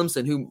against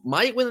Clemson, who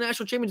might win the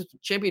national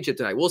championship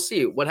tonight. We'll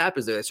see what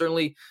happens there. They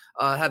certainly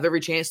have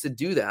every chance to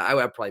do that. I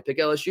would probably pick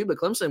LSU, but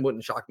Clemson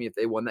wouldn't shock me if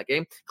they won that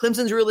game.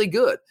 Clemson's really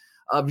good.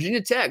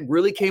 Virginia Tech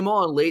really came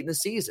on late in the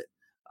season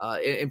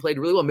and played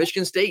really well.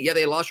 Michigan State, yeah,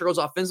 they lost struggles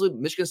offensively.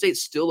 Michigan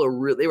State's still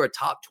they were a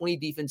top 20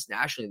 defense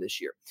nationally this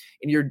year.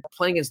 And you're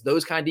playing against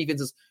those kind of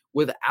defenses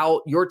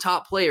without your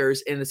top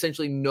players and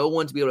essentially no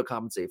one to be able to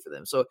compensate for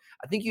them. So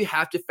I think you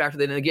have to factor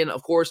that in. And again,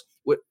 of course,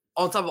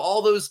 on top of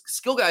all those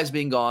skill guys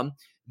being gone,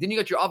 then you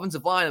got your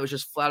offensive line that was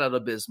just flat out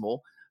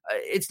abysmal.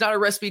 It's not a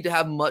recipe to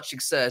have much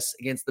success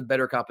against the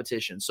better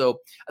competition. So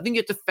I think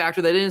you have to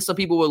factor that in. Some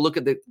people will look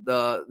at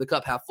the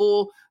cup half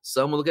full.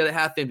 Some will look at it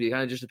half empty. It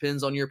kind of just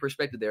depends on your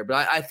perspective there.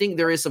 But I think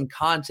there is some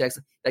context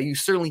that you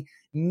certainly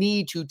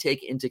need to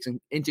take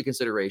into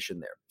consideration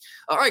there.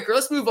 All right, Kurt,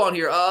 let's move on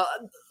here.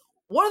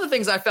 One of the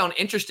things I found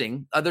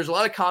interesting, there's a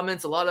lot of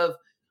comments, a lot of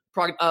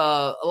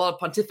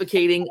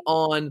pontificating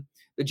on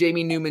the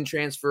Jamie Newman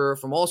transfer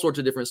from all sorts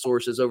of different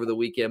sources over the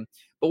weekend.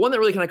 But one that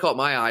really kind of caught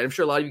my eye, I'm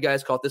sure a lot of you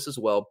guys caught this as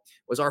well,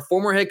 was our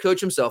former head coach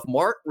himself,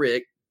 Mark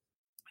Richt,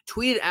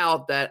 tweeted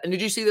out that, and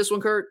did you see this one,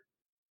 Kurt?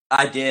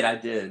 I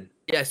did.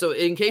 Yeah, so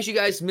in case you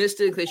guys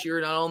missed it, in case you're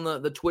not on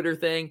the Twitter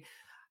thing,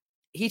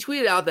 he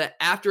tweeted out that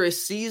after a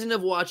season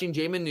of watching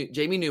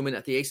Jamie Newman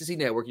at the ACC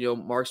Network,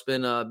 Mark's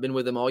been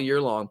with him all year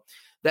long,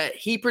 that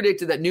he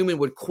predicted that Newman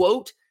would,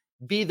 quote,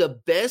 be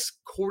the best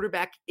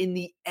quarterback in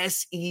the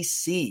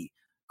SEC.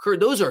 Kurt,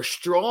 those are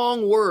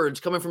strong words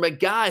coming from a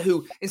guy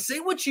who, and say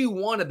what you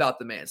want about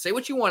the man, say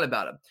what you want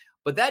about him,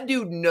 but that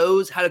dude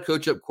knows how to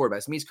coach up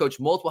quarterbacks. I mean, he's coached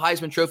multiple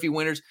Heisman Trophy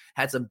winners,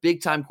 had some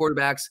big-time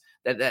quarterbacks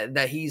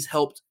that he's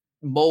helped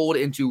mold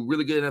into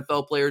really good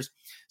NFL players.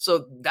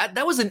 So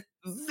that was a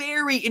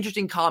very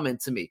interesting comment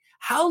to me.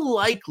 How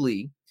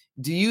likely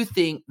do you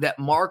think that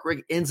Mark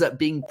Richt ends up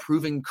being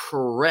proven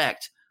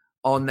correct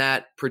on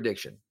that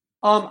prediction?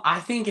 I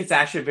think it's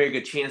actually a very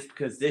good chance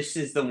because this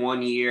is the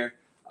 1 year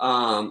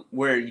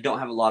where you don't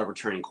have a lot of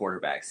returning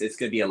quarterbacks. It's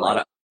going to be a lot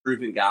of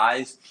proven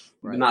guys.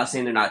 Right. I'm not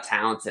saying they're not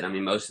talented. I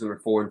mean, most of them are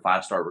 4- and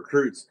 5-star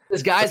recruits.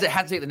 There's guys that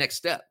have to take the next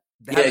step.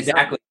 Yeah,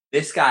 exactly.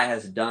 This guy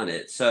has done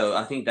it. So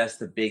I think that's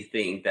the big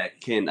thing that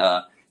can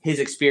his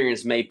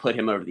experience may put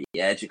him over the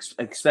edge,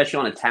 especially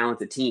on a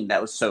talented team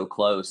that was so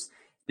close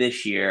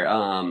this year.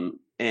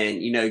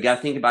 And, you got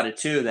to think about it,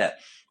 too, that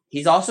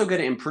he's also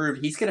going to improve.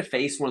 He's going to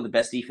face one of the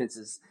best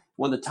defenses,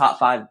 one of the top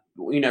 5,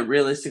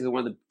 realistically,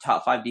 one of the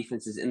top 5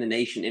 defenses in the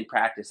nation in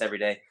practice every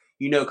day.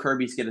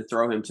 Kirby's going to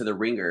throw him to the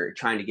ringer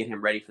trying to get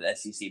him ready for the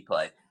SEC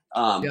play.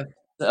 Yeah.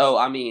 So,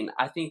 I mean,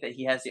 I think that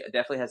he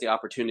definitely has the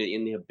opportunity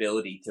and the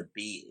ability to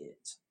be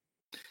it.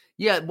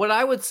 Yeah, what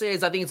I would say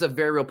is I think it's a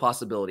very real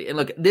possibility. And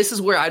look, this is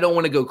where I don't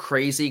want to go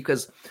crazy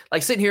because,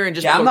 like, sitting here and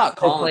just I'm not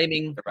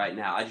proclaiming right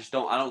now. I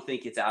don't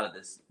think it's out of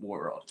this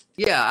world.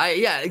 Yeah,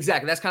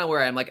 exactly. That's kind of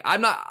where I am. Like,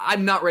 I'm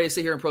not ready to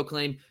sit here and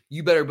proclaim,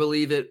 you better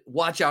believe it.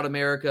 Watch out,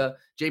 America.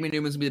 Jamie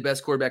Newman's gonna be the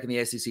best quarterback in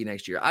the SEC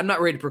next year. I'm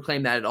not ready to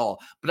proclaim that at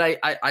all. But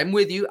I'm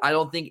with you. I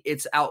don't think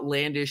it's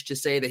outlandish to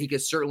say that he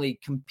could certainly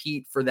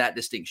compete for that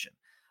distinction.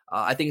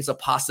 I think it's a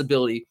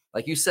possibility,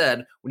 like you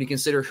said, when you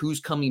consider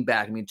who's coming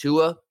back. I mean,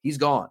 Tua, he's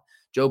gone.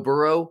 Joe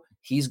Burrow,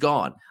 he's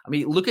gone. I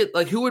mean, look at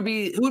like who would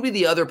be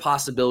the other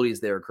possibilities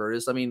there,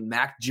 Curtis? I mean,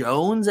 Mac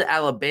Jones at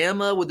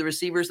Alabama with the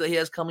receivers that he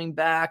has coming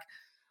back.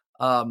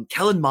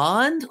 Kellen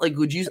Mond, like,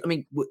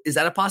 is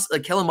that a possibility?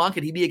 Like, Kellen Mond,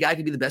 could he be a guy who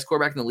could be the best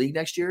quarterback in the league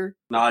next year?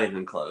 Not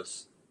even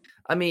close.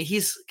 I mean,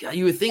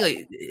 you would think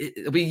like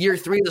it'll be year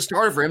 3 of the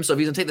starter for him. So if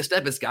he's gonna take the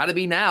step, it's got to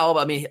be now.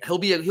 But I mean, he'll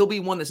be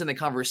one that's in the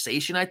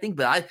conversation, I think.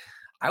 But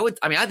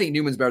I think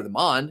Newman's better than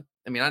Mond.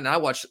 I mean, I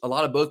watch a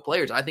lot of both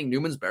players. I think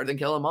Newman's better than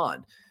Kellen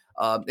Mond.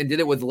 And did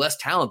it with less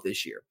talent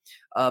this year.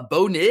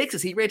 Bo Nix,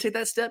 is he ready to take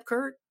that step,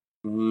 Kurt?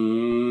 He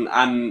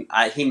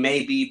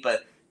may be,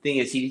 but the thing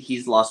is,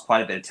 he's lost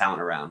quite a bit of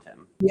talent around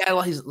him. Yeah,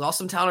 well, he's lost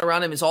some talent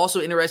around him. It's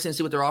also interesting to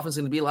see what their offense is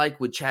going to be like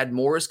with Chad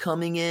Morris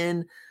coming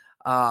in.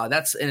 How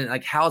is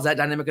that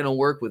dynamic going to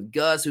work with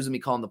Gus, who's going to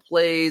be calling the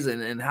plays,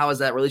 and how is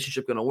that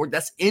relationship going to work?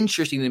 That's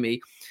interesting to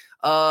me.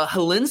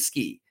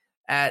 Helinski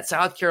at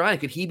South Carolina,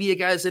 could he be a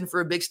guy that's in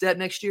for a big step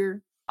next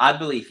year? I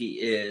believe he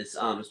is,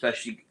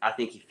 especially I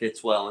think he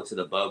fits well into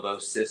the Bobo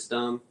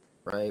system.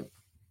 Right.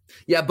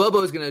 Yeah,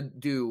 Bobo is going to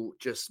do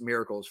just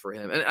miracles for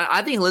him. And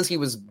I think Helinski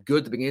was good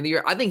at the beginning of the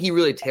year. I think he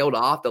really tailed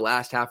off the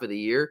last half of the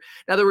year.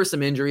 Now, there were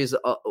some injuries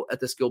at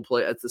the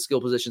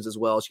skill positions as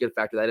well, so you got to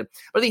factor that in.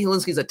 But I think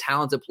Helinski's a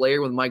talented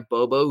player with Mike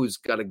Bobo, who's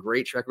got a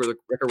great record with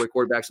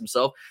quarterbacks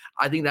himself.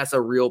 I think that's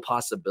a real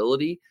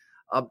possibility.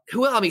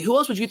 Who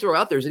else would you throw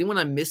out there? Is anyone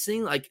I'm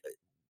missing? Like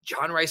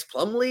John Rice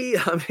Plumlee?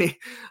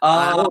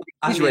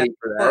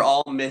 We're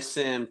all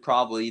missing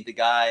probably the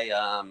guy,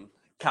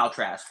 Kyle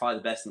Trask, probably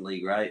the best in the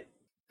league, right?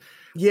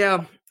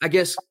 Yeah, I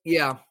guess.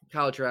 Yeah,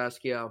 Kyle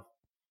Trask. Yeah.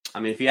 I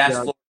mean, if you ask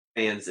Florida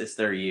fans, it's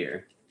their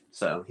year.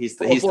 So he's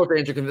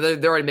Florida fans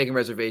they're already making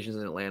reservations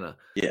in Atlanta.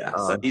 Yeah,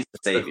 so he's the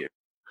savior.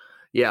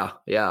 Yeah.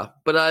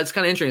 But it's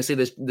kind of interesting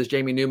to see this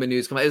Jamie Newman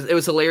news come out. It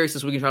was hilarious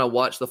this week trying to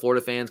watch the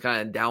Florida fans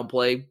kind of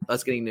downplay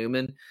us getting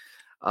Newman.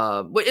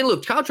 But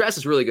look, Kyle Trask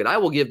is really good. I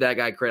will give that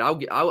guy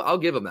credit. I'll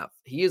give him that.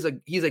 He's a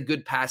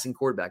good passing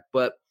quarterback,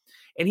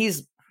 and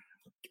he's,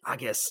 I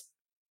guess,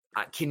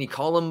 can you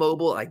call him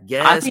mobile? I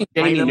guess. I think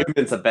Jamie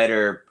Newman's a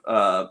better,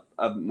 a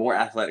more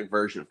athletic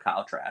version of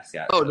Kyle Trask.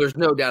 Actually. Oh, there's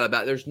no doubt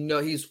about it.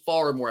 He's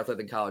far more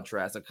athletic than Kyle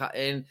Trask,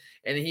 and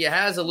he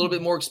has a little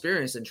bit more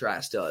experience than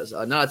Trask does.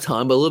 Not a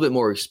ton, but a little bit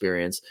more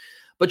experience.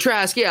 But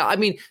Trask, yeah, I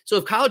mean, so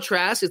if Kyle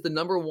Trask is the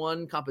number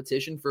one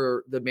competition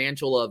for the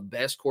mantle of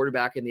best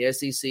quarterback in the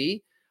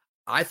SEC,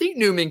 I think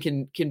Newman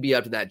can be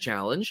up to that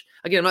challenge.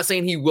 Again, I'm not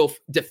saying he will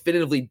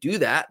definitively do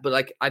that,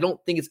 but I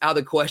don't think it's out of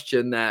the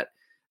question that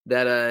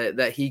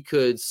he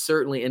could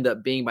certainly end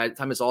up being, by the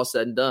time it's all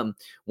said and done,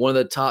 one of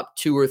the top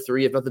 2 or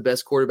 3, if not the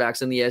best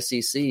quarterbacks in the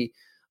SEC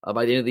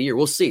by the end of the year.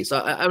 We'll see.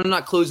 So I'm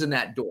not closing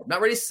that door. I'm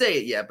not ready to say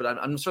it yet, but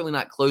I'm certainly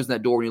not closing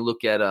that door when you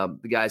look at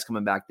the guys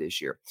coming back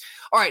this year.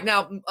 All right,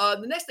 now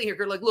the next thing here,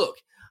 Kurt, look,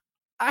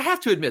 I have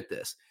to admit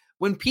this.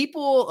 When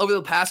people over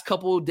the past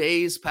couple of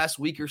days, past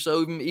week or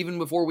so, even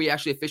before we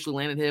actually officially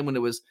landed him, when it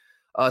was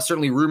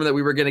certainly rumored that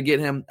we were going to get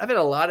him, I've had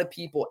a lot of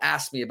people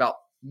ask me about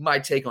my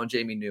take on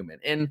Jamie Newman.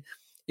 And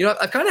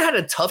I've kind of had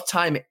a tough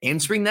time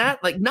answering that,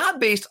 not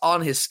based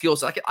on his skill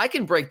set. I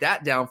can break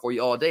that down for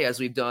you all day, as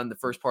we've done the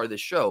first part of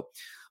this show.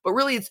 But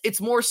really,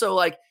 it's more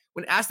so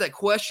when asked that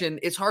question,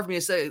 it's hard for me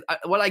to say.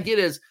 What I get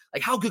is,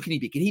 how good can he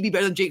be? Can he be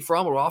better than Jake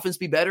Fromm? Will offense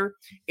be better?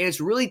 And it's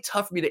really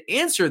tough for me to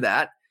answer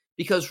that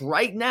because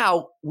right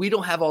now, we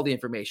don't have all the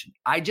information.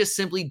 I just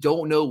simply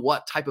don't know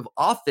what type of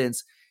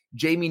offense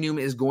Jamie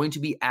Newman is going to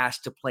be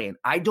asked to play in.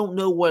 I don't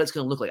know what it's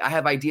going to look like. I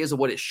have ideas of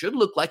what it should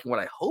look like and what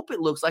I hope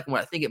it looks like and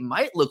what I think it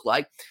might look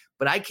like,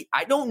 but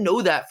I don't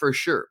know that for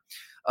sure.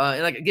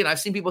 And again, I've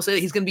seen people say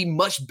that he's going to be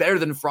much better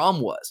than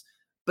Fromm was,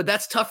 but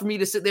that's tough for me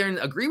to sit there and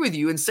agree with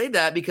you and say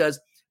that because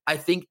I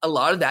think a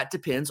lot of that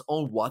depends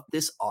on what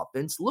this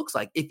offense looks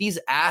like. If he's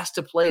asked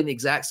to play in the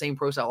exact same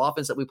pro style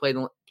offense that we played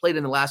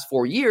in the last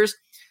 4 years,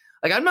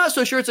 I'm not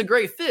so sure it's a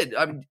great fit.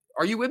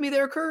 Are you with me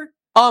there, Kurt?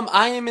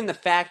 I am in the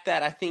fact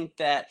that I think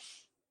that,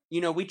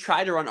 we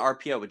try to run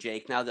RPO with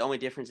Jake. Now, the only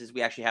difference is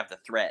we actually have the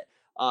threat.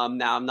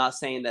 Now, I'm not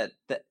saying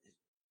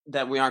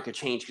that we aren't going to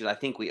change because I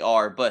think we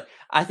are, but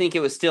I think it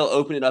was still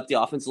opening up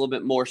the offense a little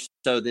bit more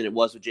so than it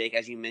was with Jake.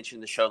 As you mentioned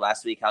in the show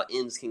last week, how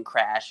ends can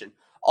crash and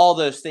all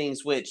those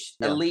things, which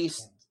at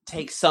least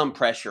take some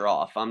pressure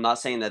off. I'm not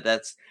saying that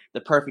that's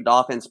the perfect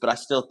offense, but I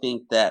still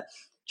think that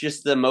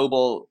just the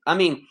mobile –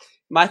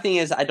 my thing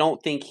is I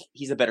don't think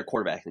he's a better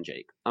quarterback than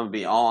Jake. I'm going to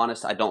be all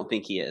honest. I don't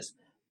think he is.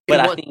 But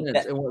in I what think sense?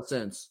 that In what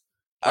sense?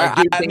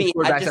 I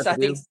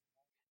think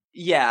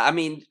yeah, I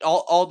mean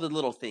all the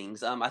little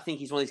things. I think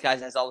he's one of these guys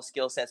that has all the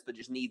skill sets, but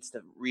just needs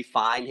to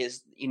refine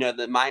his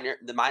the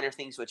minor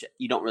things which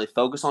you don't really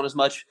focus on as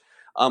much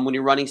when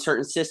you're running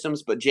certain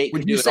systems. But Jake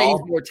Would could you do it say he's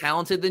all. more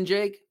talented than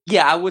Jake?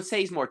 Yeah, I would say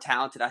he's more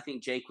talented. I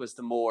think Jake was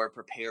the more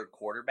prepared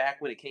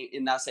quarterback when it came.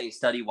 And not saying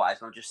study wise,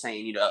 but I'm just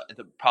saying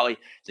probably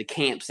the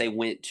camps they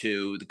went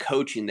to, the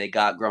coaching they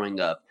got growing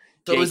up.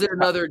 So Jake, is there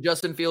another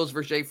Justin Fields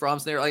versus Jake Fromm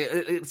there,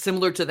 like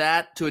similar to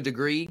that to a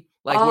degree,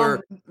 like where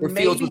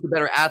Fields was the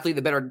better athlete,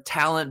 the better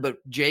talent, but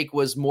Jake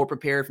was more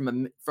prepared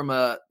from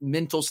a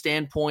mental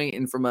standpoint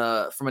and from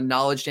a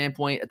knowledge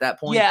standpoint at that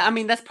point? Yeah, I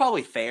mean that's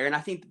probably fair, and I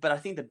think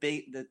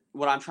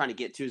what I'm trying to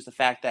get to is the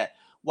fact that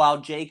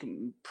while Jake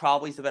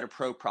probably is the better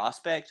pro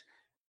prospect,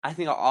 I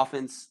think our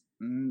offense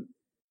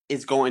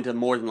is going to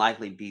more than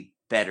likely be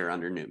better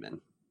under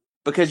Newman,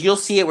 because you'll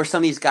see it where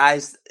some of these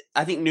guys.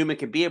 I think Newman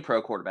could be a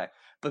pro quarterback,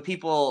 but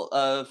people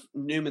of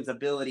Newman's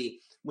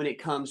ability when it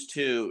comes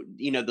to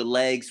the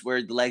legs,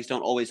 where the legs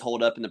don't always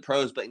hold up in the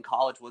pros, but in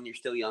college when you're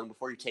still young,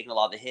 before you're taking a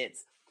lot of the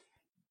hits,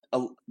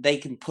 they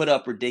can put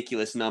up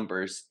ridiculous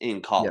numbers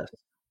in college.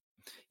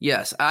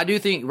 Yes, I do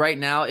think right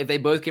now, if they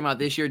both came out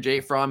this year,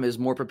 Jake Fromm is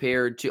more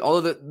prepared to.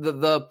 Although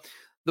the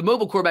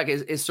mobile quarterback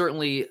is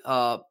certainly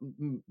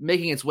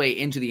making its way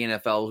into the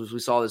NFL, as we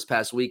saw this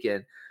past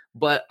weekend.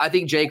 But I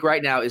think Jake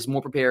right now is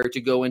more prepared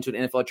to go into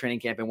an NFL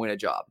training camp and win a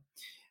job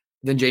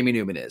than Jamie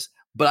Newman is.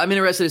 But I'm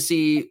interested to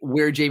see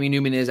where Jamie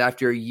Newman is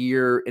after a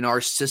year in our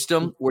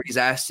system, where he's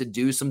asked to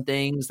do some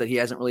things that he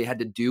hasn't really had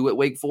to do at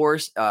Wake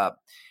Forest.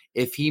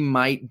 If he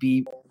might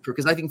be,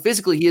 because I think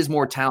physically he is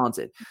more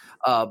talented,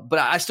 but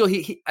I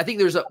think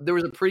there was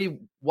a pretty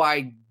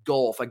wide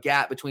a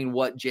gap between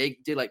what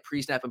Jake did like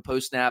pre-snap and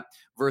post-snap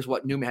versus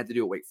what Newman had to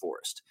do at Wake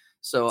Forest.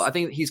 So I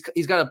think he's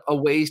got a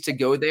ways to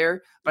go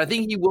there, but I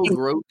think he will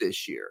grow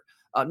this year.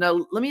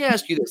 Now let me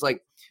ask you this: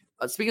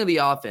 speaking of the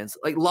offense,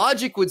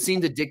 logic would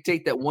seem to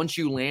dictate that once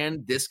you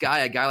land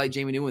a guy like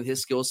Jamie Newman with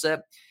his skill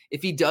set,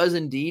 if he does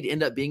indeed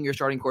end up being your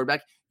starting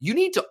quarterback, you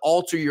need to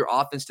alter your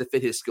offense to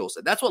fit his skill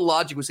set. That's what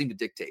logic would seem to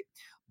dictate.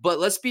 But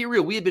let's be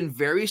real. We have been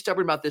very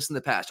stubborn about this in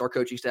the past. Our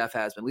coaching staff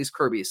has been. At least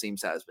Kirby, it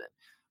seems, has been.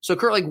 So,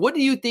 Kurt, what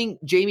do you think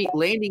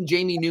landing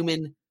Jamie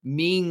Newman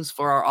means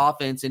for our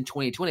offense in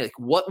 2020?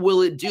 What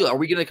will it do? Are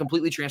we going to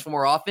completely transform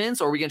our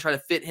offense, or are we going to try to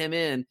fit him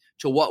in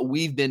to what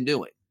we've been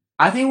doing?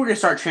 I think we're going to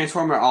start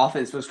transforming our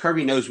offense because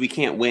Kirby knows we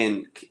can't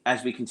win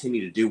as we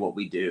continue to do what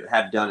we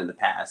have done in the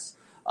past.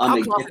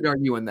 How confident are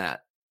you in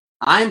that?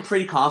 I'm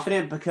pretty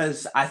confident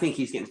because I think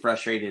he's getting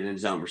frustrated in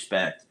his own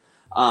respect.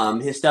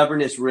 His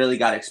stubbornness really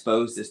got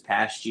exposed this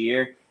past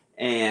year.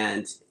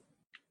 And,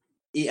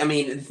 I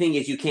mean, the thing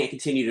is you can't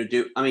continue to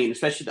do – I mean,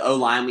 especially the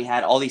O-line we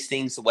had, all these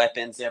things, the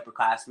weapons, the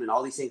upperclassmen,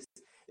 all these things,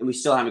 and we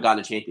still haven't gotten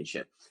a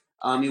championship.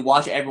 You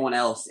watch everyone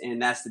else,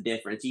 and that's the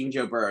difference. Even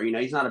Joe Burrow,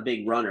 he's not a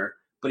big runner,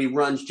 but he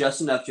runs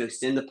just enough to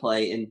extend the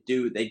play and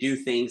they do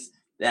things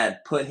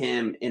that put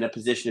him in a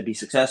position to be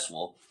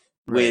successful,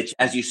 right, which,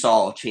 as you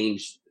saw,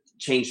 changed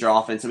their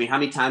offense. I mean, how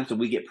many times did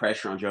we get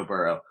pressure on Joe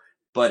Burrow?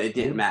 But it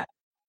didn't matter.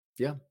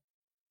 Yeah,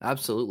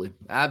 absolutely.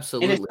 And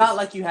it's not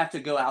like you have to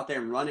go out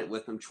there and run it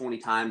with him 20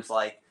 times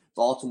like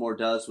Baltimore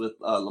does with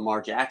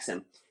Lamar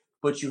Jackson,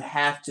 but you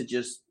have to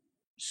just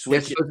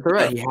switch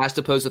it. He has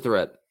to pose a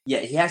threat. Yeah,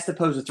 he has to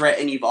pose a threat,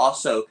 and you've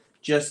also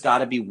just got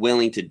to be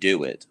willing to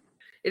do it.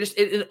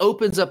 It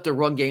opens up the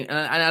run game, and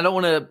I don't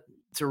want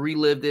to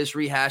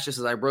rehash this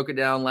as I broke it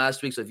down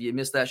last week. So if you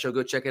missed that show,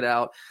 go check it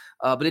out.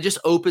 But it just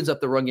opens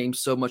up the run game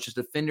so much as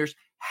defenders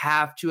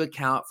have to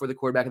account for the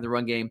quarterback in the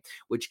run game,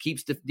 which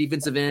keeps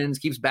defensive ends,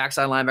 keeps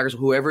backside linebackers,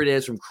 whoever it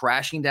is, from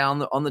crashing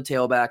down on the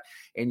tailback.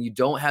 And you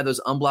don't have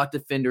those unblocked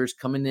defenders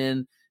coming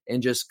in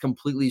and just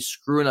completely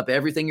screwing up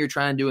everything you're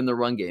trying to do in the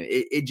run game.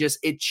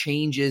 It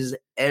changes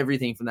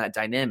everything from that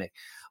dynamic.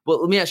 But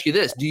let me ask you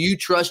this. Do you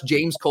trust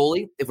James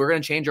Coley? If we're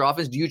going to change our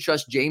offense, do you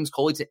trust James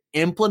Coley to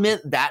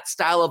implement that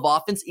style of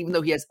offense, even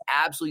though he has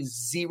absolutely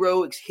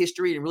zero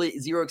history and really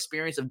zero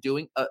experience of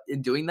doing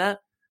that?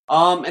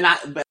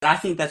 But I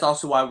think that's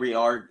also why we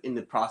are in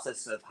the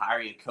process of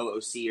hiring a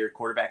co-OC or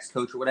quarterbacks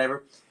coach or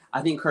whatever. I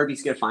think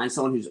Kirby's going to find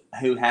someone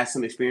who has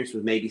some experience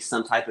with maybe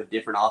some type of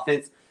different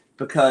offense,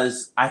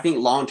 because I think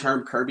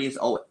long-term Kirby is,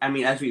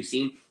 as we've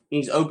seen,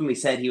 he's openly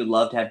said he would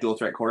love to have dual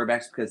threat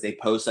quarterbacks because they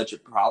pose such a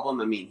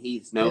problem. I mean,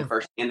 he's known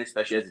firsthand,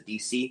 especially as a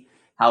DC,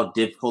 how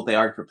difficult they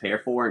are to prepare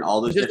for and all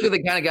those. Just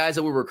the kind of guys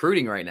that we're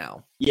recruiting right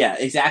now. Yeah,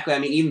 exactly. I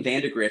mean, even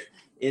Vandegrift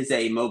is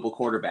a mobile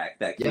quarterback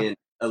that can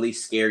at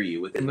least scare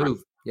you with his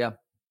move. Yeah,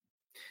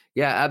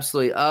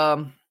 absolutely.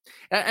 And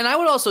I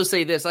would also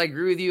say this. I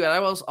agree with you. And I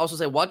will also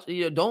say,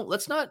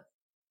 let's not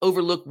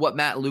overlook what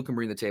Matt Luke can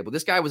bring to the table.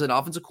 This guy was an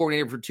offensive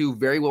coordinator for two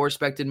very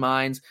well-respected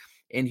minds,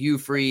 and Hugh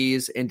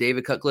Freeze and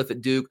David Cutcliffe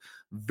at Duke,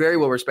 very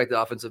well-respected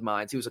offensive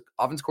minds. He was an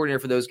offensive coordinator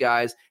for those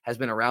guys, has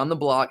been around the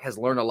block, has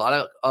learned a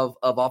lot of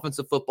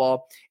offensive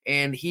football.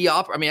 And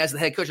as the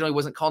head coach, I know he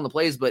wasn't calling the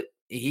plays, but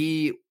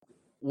he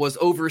was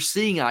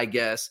overseeing, I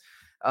guess,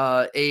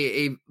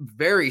 a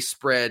very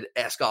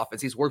spread-esque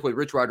offense. He's worked with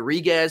Rich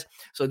Rodriguez.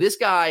 So this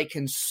guy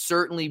can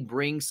certainly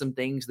bring some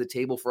things to the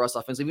table for us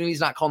offensively. Even if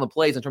he's not calling the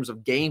plays in terms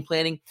of game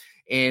planning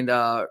and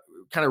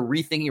kind of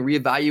rethinking,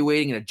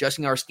 reevaluating, and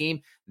adjusting our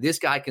scheme, this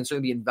guy can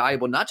certainly be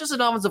invaluable, not just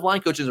an offensive line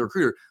coach as a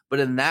recruiter, but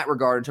in that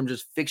regard, in terms of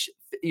just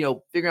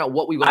figuring out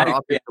what we want our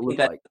offense to look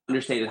like.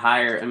 Understated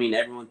hire. I mean,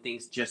 everyone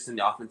thinks just in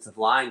the offensive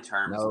line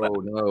terms.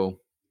 No.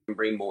 Can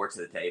bring more to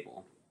the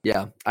table.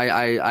 Yeah,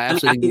 I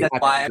absolutely think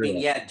that's why.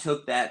 It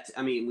took that.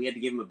 I mean, we had to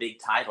give him a big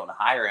title to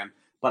hire him,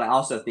 but I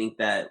also think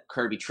that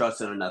Kirby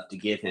trusted him enough to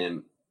give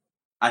him.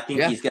 I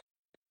think he's going.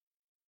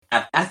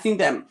 I think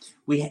that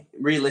we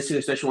realistically,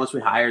 especially once we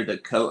hire the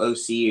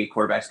co-OC,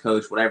 quarterbacks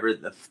coach, whatever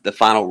the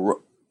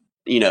final,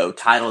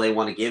 title they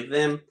want to give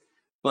them.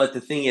 But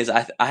the thing is,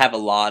 I have a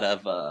lot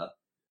of.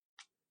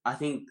 I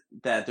think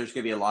that there's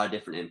going to be a lot of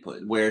different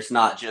input where it's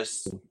not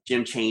just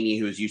Jim Chaney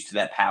who is used to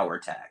that power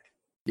attack.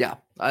 Yeah,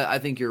 I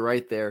think you're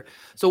right there.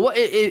 So what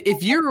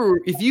if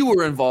you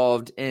were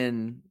involved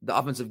in the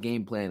offensive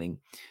game planning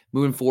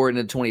moving forward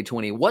into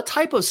 2020, what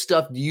type of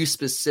stuff do you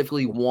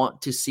specifically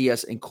want to see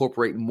us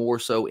incorporate more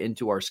so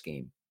into our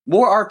scheme?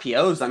 More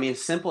RPOs. I mean,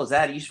 as simple as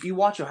that. You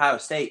watch Ohio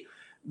State.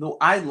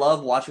 I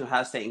love watching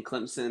Ohio State and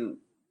Clemson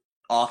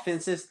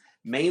offenses,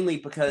 mainly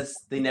because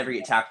they never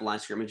get tackled line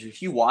scrimmage.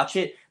 If you watch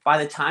it, by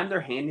the time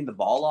they're handing the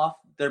ball off,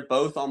 they're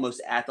both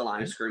almost at the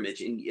line of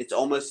scrimmage, and it's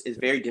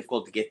very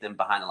difficult to get them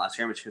behind the line of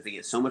scrimmage because they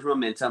get so much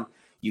momentum.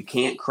 You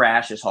can't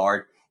crash as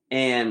hard,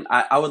 and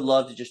I would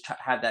love to just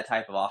have that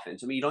type of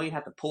offense. I mean, you don't even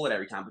have to pull it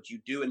every time, but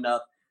you do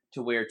enough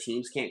to where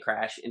teams can't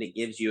crash, and it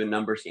gives you a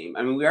numbers game.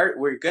 I mean,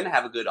 we're going to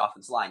have a good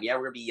offensive line. Yeah,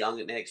 we're going to be young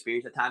and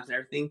inexperienced at times and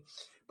everything,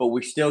 but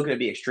we're still going to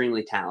be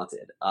extremely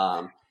talented.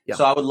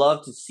 So I would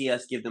love to see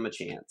us give them a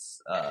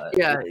chance. I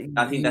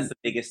think that's the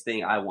biggest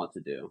thing I want to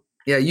do.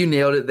 Yeah, you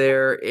nailed it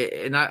there.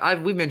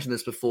 And we've mentioned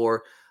this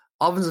before.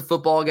 Offensive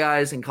football,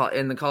 guys, in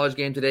the college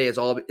game today,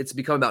 it's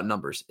become about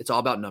numbers. It's all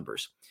about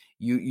numbers.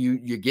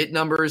 You get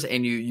numbers,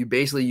 and you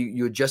basically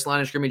you adjust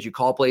line of scrimmage. You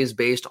call plays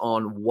based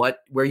on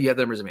where you have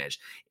the numbers advantage.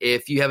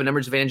 If you have a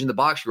numbers advantage in the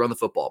box, you run the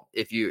football.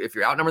 If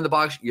you're outnumbered in the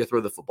box, you throw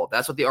the football.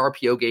 That's what the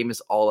RPO game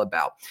is all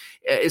about.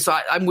 So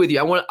I'm with you.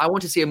 I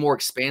want to see a more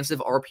expansive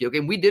RPO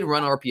game. We did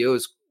run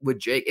RPOs with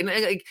Jake, and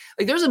like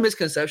there's a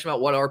misconception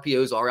about what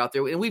RPOs are out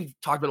there, and we've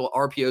talked about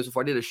RPOs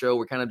before. I did a show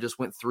where kind of just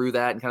went through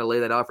that and kind of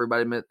lay that out for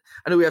everybody.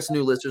 I know we have some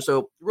new listeners,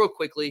 so real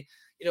quickly,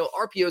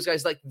 RPOs,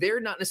 guys, like they're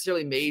not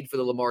necessarily made for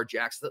the Lamar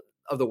Jackson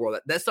of the world.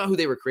 That's not who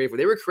they were created for.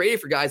 They were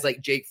created for guys like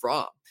Jake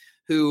Fromm,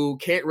 who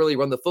can't really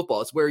run the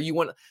football. It's where you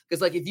want,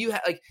 because like if you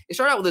it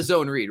started out with a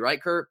zone read,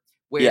 right, Kurt,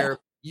 where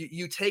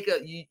you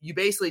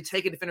basically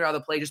take a defender out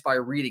of the play just by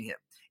reading him,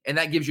 and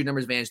that gives you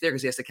numbers advantage there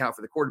because he has to account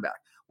for the quarterback.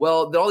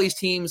 Well, all these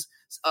teams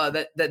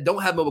that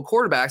don't have mobile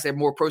quarterbacks, they have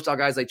more pro-style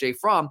guys like Jake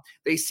Fromm.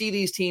 They see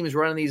these teams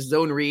running these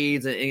zone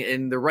reads,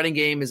 and the running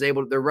game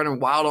they're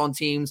running wild on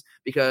teams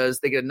because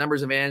they get a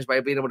numbers advantage by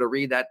being able to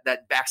read that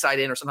backside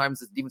in, or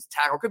sometimes it's defensive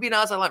tackle. It could be an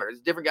outside linebacker.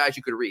 There's different guys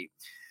you could read.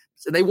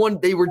 So they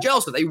were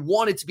jealous of it. They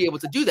wanted to be able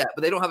to do that,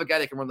 but they don't have a guy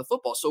that can run the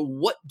football. So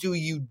what do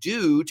you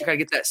do to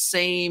kind of get that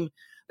same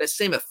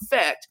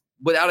effect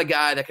without a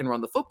guy that can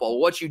run the football?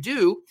 What you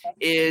do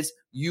is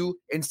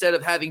instead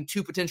of having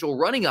two potential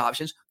running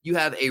options, you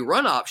have a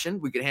run option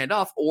we can hand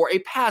off or a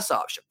pass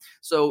option.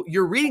 So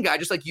your reading guy,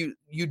 just like you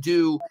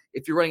do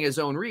if you're running a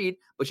zone read,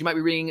 but you might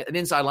be reading an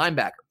inside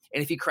linebacker.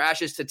 And if he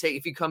crashes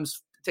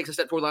takes a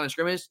step toward the line of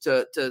scrimmage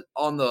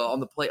on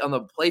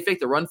the play fake,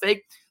 the run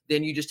fake,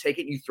 then you just take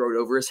it and you throw it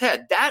over his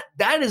head.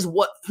 That is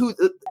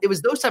it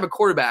was those type of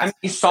quarterbacks. I mean,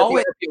 you saw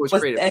it was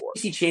the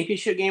SEC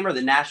championship game or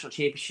the national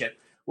championship.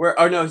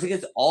 It was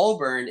against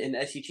Auburn in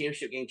the SEC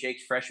championship game,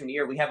 Jake's freshman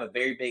year. We have a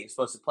very big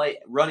explosive play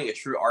running a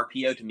true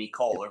RPO to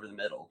Cole over the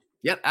middle.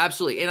 Yep,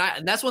 absolutely.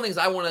 And that's one of the things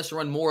I want us to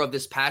run more of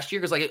this past year.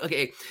 Because,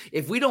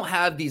 if we don't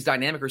have these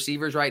dynamic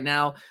receivers right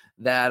now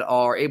that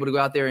are able to go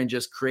out there and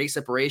just create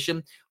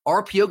separation,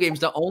 RPO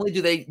games, not only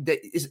do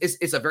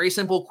it's a very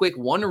simple, quick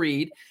one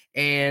read,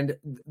 and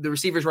the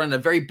receivers running a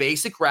very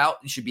basic route.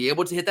 You should be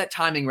able to hit that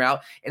timing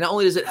route. And not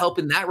only does it help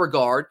in that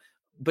regard,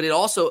 but it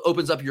also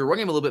opens up your run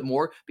game a little bit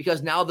more,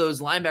 because now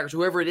those linebackers,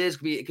 whoever it is,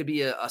 it could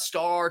be a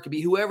star, it could be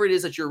whoever it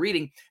is that you're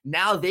reading,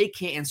 now they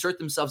can't insert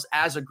themselves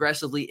as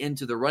aggressively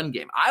into the run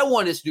game. I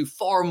want us to do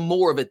far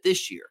more of it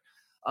this year.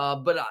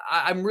 But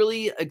I'm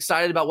really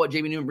excited about what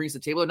Jamie Newman brings to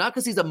the table, not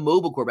because he's a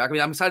mobile quarterback. I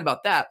mean, I'm excited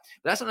about that,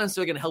 but that's not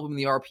necessarily going to help him in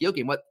the RPO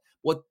game.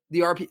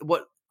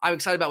 What I'm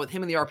excited about with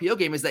him in the RPO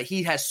game is that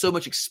he has so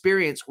much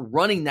experience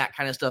running that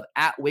kind of stuff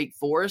at Wake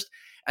Forest.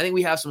 I think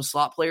we have some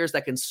slot players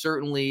that can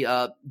certainly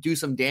do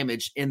some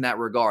damage in that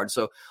regard.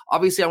 So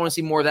obviously I want to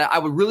see more of that. I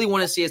would really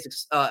want to see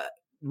us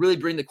really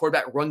bring the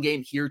quarterback run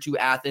game here to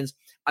Athens.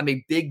 I'm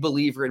a big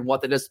believer in what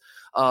that does,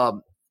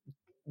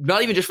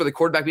 not even just for the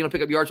quarterback being able to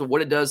pick up yards, but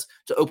what it does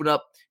to open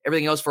up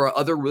everything else for our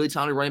other really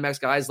talented running backs,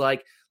 guys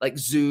like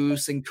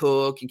Zeus and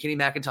Cook and Kenny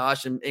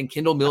McIntosh and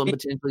Kendall Milton,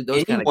 potentially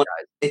those kind of guys.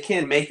 It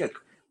can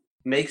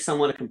make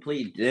someone a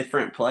complete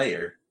different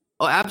player.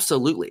 Oh,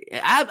 absolutely.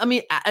 I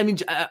mean, I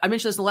mentioned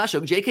this in the last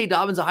show. J.K.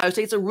 Dobbins, Ohio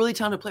State's a really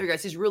talented player,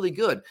 guys. He's really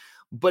good,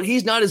 but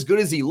he's not as good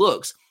as he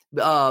looks.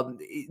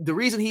 The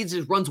reason he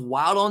just runs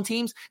wild on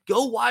teams,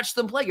 go watch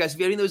them play, guys. If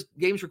you have any of those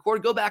games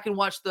recorded, go back and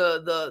watch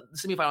the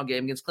semifinal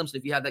game against Clemson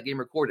if you have that game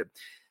recorded.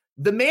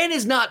 The man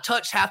is not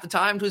touched half the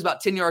time until he's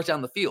about 10 yards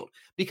down the field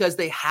because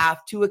they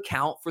have to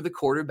account for the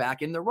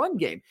quarterback in the run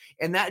game.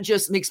 And that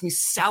just makes me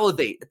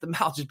salivate at the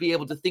mouth, just be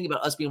able to think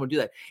about us being able to do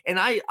that. And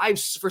I've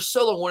for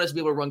so long wanted us to be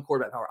able to run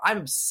quarterback power. I'm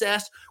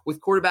obsessed with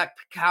quarterback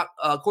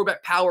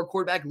power,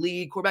 quarterback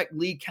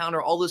lead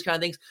counter, all those kind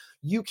of things.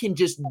 You can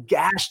just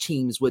gash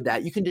teams with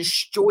that. You can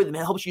destroy them. It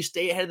helps you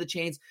stay ahead of the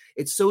chains.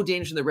 It's so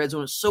dangerous in the red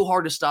zone. It's so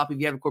hard to stop if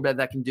you have a quarterback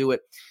that can do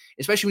it,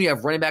 especially when you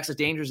have running backs as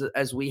dangerous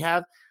as we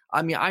have.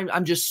 I mean,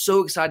 I'm just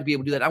so excited to be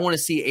able to do that. I want to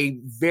see a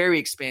very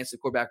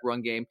expansive quarterback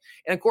run game.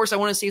 And, of course, I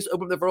want to see us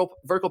open up the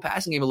vertical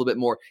passing game a little bit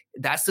more.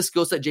 That's the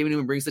skill set Jamie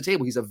Newman brings to the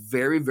table. He's a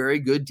very, very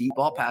good deep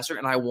ball passer,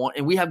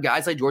 and we have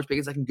guys like George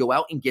Pickens that can go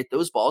out and get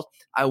those balls.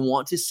 I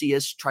want to see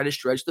us try to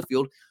stretch the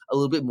field a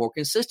little bit more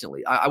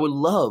consistently. I would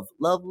love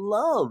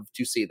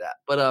to see that.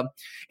 But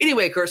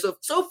anyway, Kurt,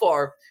 so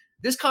far –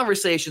 this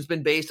conversation's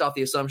been based off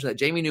the assumption that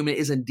Jamie Newman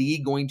is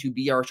indeed going to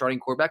be our starting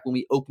quarterback when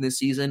we open this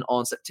season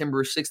on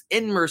September 6th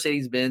in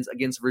Mercedes-Benz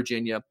against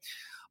Virginia.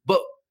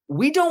 But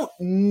we don't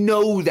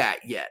know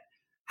that yet.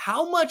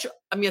 How much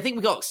 – I mean, I think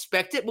we all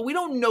expect it, but we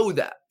don't know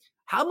that.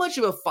 How much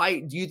of a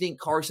fight do you think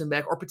Carson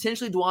Beck or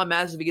potentially Dwan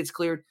Mathis, if he gets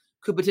cleared,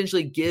 could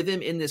potentially give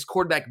him in this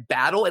quarterback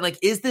battle? And,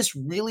 is this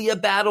really a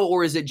battle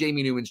or is it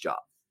Jamie Newman's job?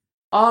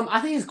 I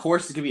think his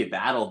course is going to be a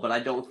battle, but I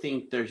don't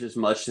think there's as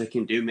much that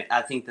can do.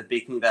 I think the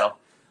big thing that'll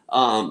 –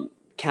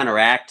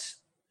 counteract,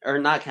 or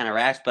not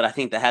counteract, but I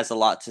think that has a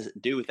lot to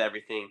do with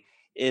everything,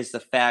 is the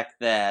fact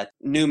that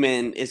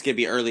Newman is going to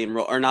be early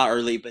or not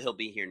early, but he'll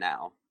be here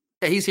now.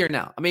 Yeah, he's here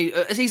now. I mean,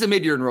 he's a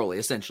mid-year enrollee,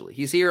 essentially.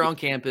 He's here on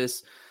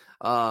campus.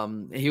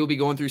 He'll be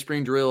going through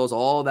spring drills,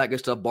 all that good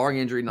stuff, barring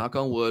injury, knock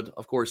on wood.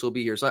 Of course, he'll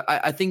be here. So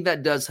I think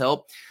that does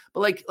help.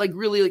 But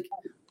really,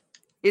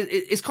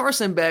 is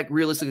Carson Beck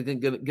realistically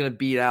going to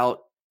beat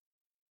out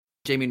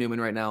Jamie Newman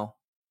right now?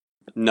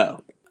 No.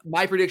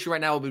 My prediction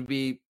right now would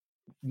be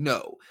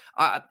no.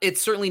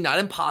 It's certainly not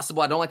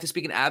impossible. I don't like to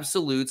speak in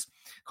absolutes.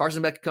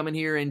 Carson Beck could come in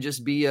here and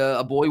just be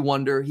a boy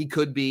wonder. He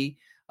could be.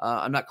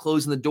 I'm not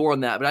closing the door on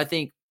that, but I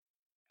think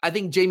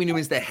Jamie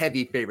Newman's the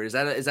heavy favorite. Is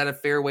that a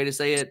fair way to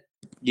say it?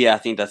 Yeah, I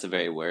think that's a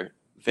very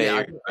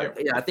fair.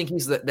 I think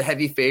he's the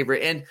heavy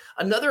favorite. And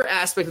another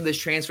aspect of this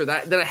transfer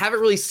that I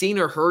haven't really seen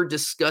or heard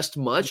discussed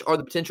much are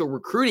the potential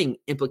recruiting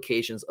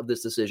implications of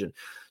this decision.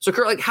 So,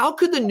 Kurt, how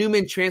could the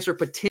Newman transfer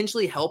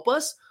potentially help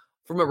us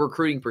from a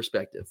recruiting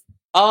perspective?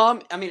 I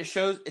mean, it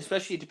shows,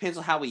 especially it depends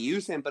on how we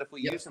use him, but if we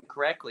use him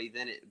correctly,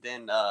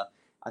 then I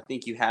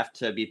think you have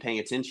to be paying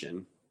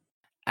attention.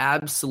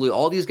 Absolutely.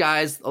 All these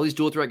guys, all these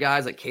dual threat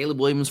guys like Caleb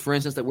Williams, for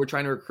instance, that we're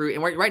trying to recruit.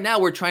 And right now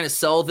we're trying to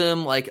sell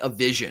them like a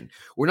vision.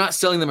 We're not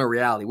selling them a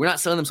reality. We're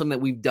not selling them something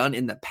that we've done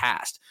in the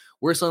past.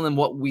 We're selling them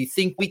what we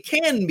think we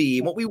can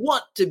be, what we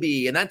want to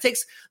be. And that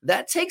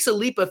takes a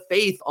leap of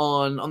faith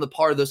on the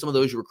part of some of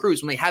those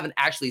recruits when they haven't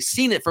actually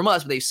seen it from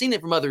us, but they've seen it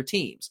from other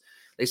teams.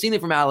 They've seen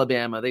it from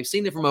Alabama. They've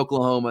seen it from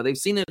Oklahoma. They've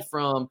seen it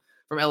from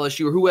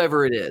LSU or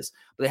whoever it is,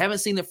 but they haven't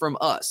seen it from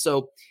us.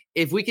 So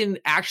if we can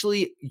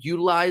actually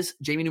utilize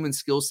Jamie Newman's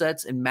skill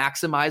sets and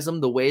maximize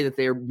them the way that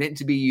they're meant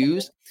to be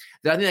used,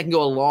 then I think that can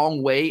go a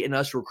long way in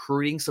us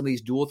recruiting some of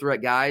these dual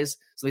threat guys,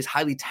 some of these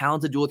highly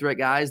talented dual threat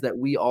guys that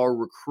we are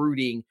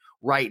recruiting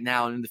right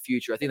now and in the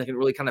future. I think that can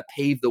really kind of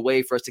pave the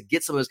way for us to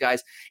get some of those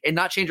guys and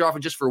not change our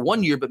offense just for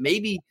 1 year, but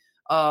maybe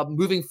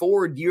moving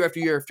forward year after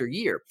year after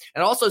year.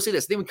 And I'll also say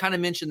this, I think we kind of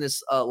mentioned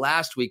this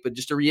last week, but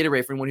just to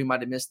reiterate for anyone who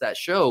might have missed that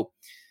show,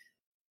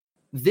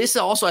 this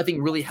also, I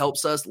think, really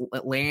helps us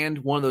land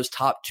one of those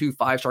top 2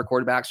 5-star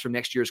quarterbacks from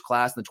next year's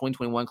class, in the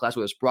 2021 class,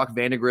 whether it's Brock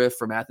Vandagriff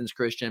from Athens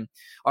Christian,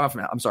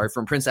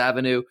 from Prince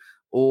Avenue,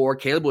 or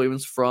Caleb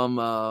Williams from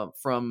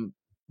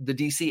the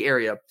DC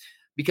area.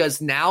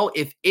 Because now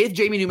if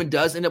Jamie Newman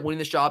does end up winning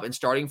this job and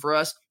starting for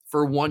us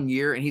for 1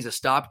 year, and he's a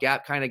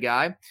stopgap kind of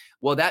guy,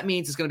 well, that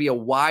means it's going to be a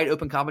wide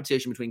open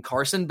competition between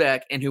Carson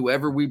Beck and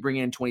whoever we bring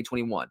in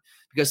 2021.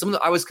 Because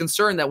I was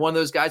concerned that one of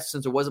those guys,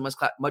 since there wasn't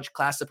much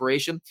class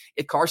separation,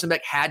 if Carson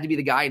Beck had to be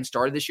the guy and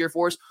started this year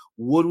for us,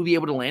 would we be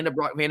able to land a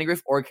Brock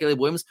Vandagriff or a Caleb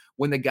Williams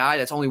when the guy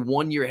that's only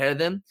 1 year ahead of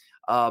them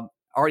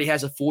already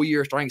has a full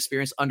year starting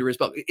experience under his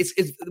belt? It's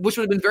which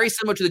would have been very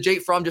similar to the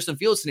Jake Fromm, Justin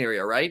Fields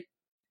scenario, right?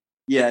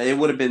 Yeah, it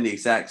would have been the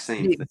exact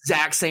same thing. The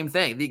exact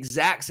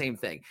same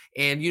thing.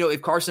 And,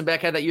 if Carson Beck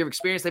had that year of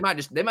experience, they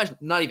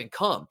might not even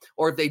come.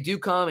 Or if they do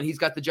come and he's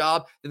got the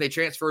job, then they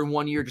transfer in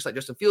 1 year, just like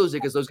Justin Fields did,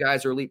 because those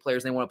guys are elite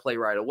players and they want to play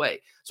right away.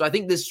 So I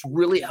think this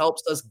really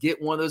helps us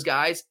get one of those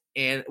guys,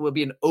 and it will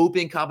be an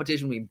open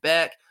competition between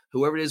Beck,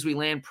 whoever it is we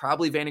land,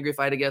 probably Vandagriff,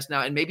 I'd guess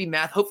now, and maybe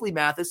hopefully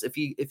Mathis if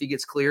he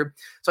gets cleared.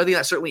 So I think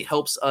that certainly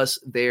helps us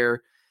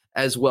there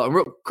as well.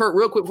 And Kurt,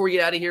 real quick before we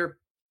get out of here,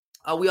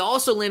 we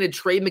also landed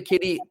Trey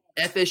McKitty,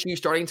 FSU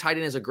starting tight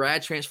end, as a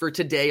grad transfer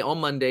today on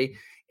Monday.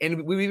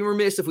 And we'd be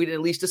remiss if we didn't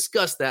at least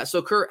discuss that.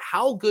 So, Kurt,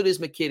 how good is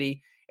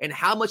McKitty, and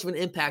how much of an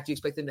impact do you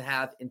expect him to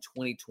have in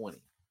 2020?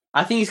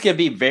 I think it's going to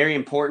be very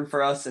important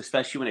for us,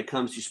 especially when it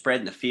comes to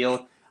spreading the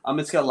field.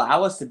 It's going to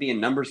allow us to be a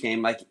numbers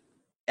game, like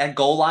at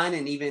goal line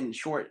and even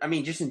short. I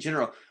mean, just in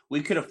general,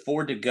 we could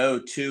afford to go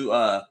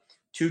to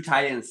two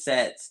tight end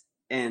sets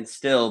and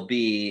still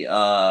be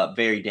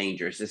very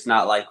dangerous. It's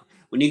not like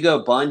when you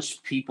go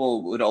bunch,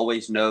 people would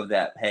always know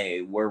that,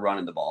 hey, we're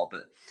running the ball.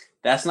 But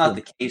that's not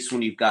the case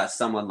when you've got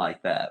someone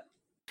like that.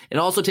 It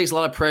also takes a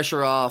lot of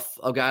pressure off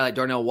a guy like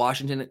Darnell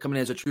Washington coming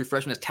in as a true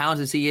freshman, as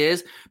talented as he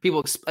is.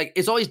 People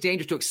it's always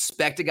dangerous to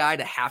expect a guy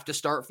to have to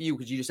start for you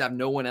because you just have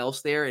no one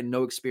else there and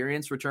no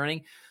experience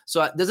returning.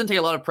 So it doesn't take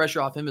a lot of pressure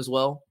off him as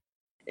well.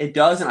 It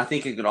does, and I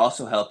think it could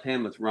also help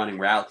him with running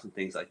routes and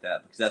things like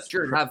that because that's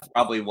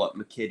probably what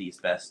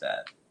McKitty's best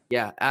at.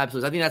 Yeah,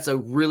 absolutely. I think that's a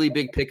really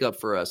big pickup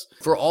for us.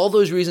 For all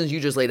those reasons you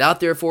just laid out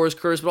there for us,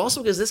 Curtis, but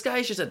also because this guy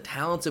is just a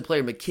talented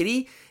player.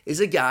 McKitty is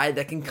a guy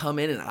that can come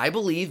in and I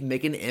believe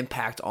make an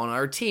impact on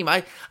our team.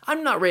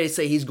 I'm not ready to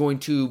say he's going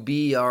to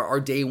be our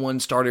day one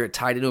starter at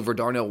tight end over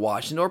Darnell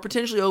Washington or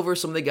potentially over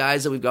some of the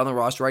guys that we've got on the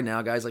roster right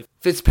now, guys like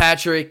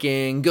Fitzpatrick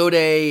and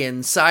Goday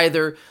and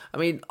Seither. I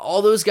mean,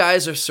 all those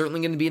guys are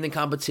certainly going to be in the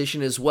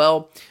competition as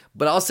well.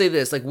 But I'll say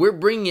this, we're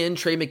bringing in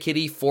Trey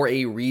McKitty for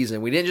a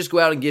reason. We didn't just go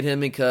out and get him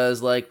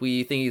because,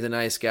 we think he's a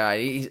nice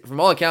guy. From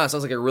all accounts,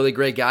 sounds like a really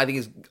great guy. I think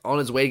he's on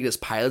his way to get his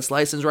pilot's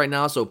license right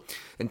now. So,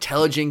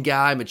 intelligent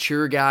guy,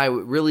 mature guy,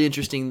 really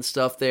interesting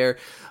stuff there.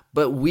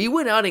 But we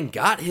went out and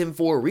got him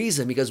for a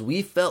reason because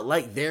we felt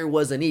like there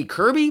was a need.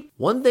 Kirby,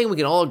 one thing we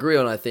can all agree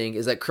on, I think,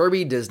 is that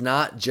Kirby does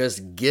not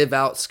just give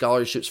out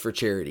scholarships for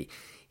charity.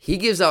 He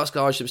gives out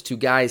scholarships to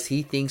guys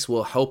he thinks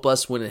will help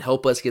us win and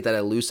help us get that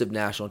elusive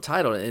national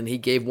title. And he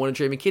gave one to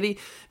Trey McKitty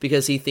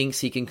because he thinks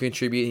he can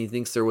contribute and he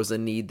thinks there was a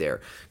need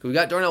there. We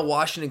got Darnell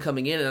Washington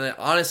coming in, and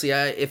honestly,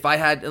 if I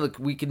had,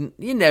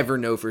 you never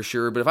know for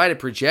sure, but if I had to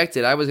project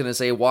it, I was going to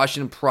say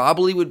Washington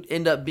probably would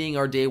end up being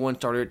our day one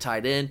starter at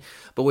tight end.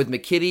 But with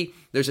McKitty,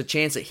 there's a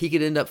chance that he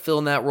could end up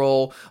filling that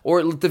role, or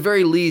at the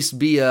very least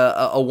be a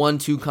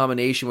 1-2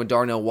 combination with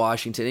Darnell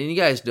Washington. And you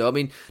guys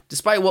know,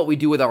 despite what we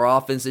do with our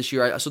offense this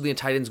year, I still think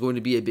the tight end is going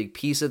to be a big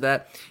piece of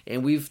that.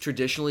 And we've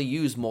traditionally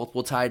used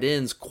multiple tight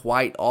ends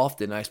quite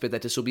often. I expect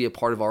that this will be a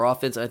part of our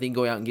offense. And I think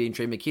going out and getting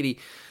Trey McKitty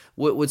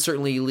would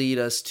certainly lead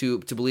us to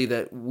believe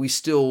that we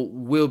still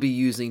will be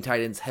using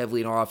tight ends heavily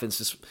in our offense,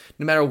 just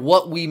no matter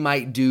what we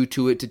might do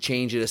to it to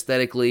change it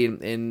aesthetically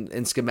and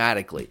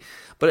schematically.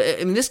 But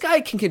this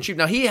guy can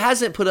contribute. Now, he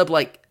hasn't put up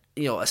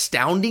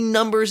astounding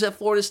numbers at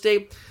Florida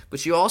State,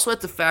 but you also have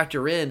to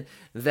factor in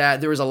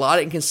that there was a lot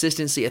of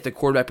inconsistency at the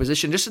quarterback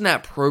position. Just in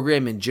that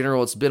program in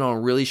general, it's been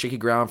on really shaky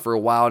ground for a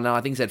while now.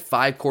 I think he's had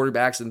 5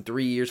 quarterbacks in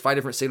 3 years, 5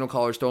 different signal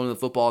callers throwing the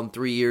football in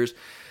 3 years.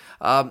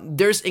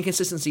 There's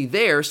inconsistency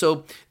there,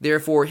 so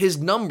therefore his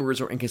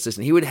numbers are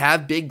inconsistent. He would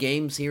have big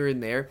games here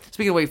and there.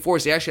 Speaking of Wake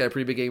Forest, he actually had a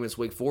pretty big game against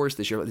Wake Forest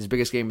this year, his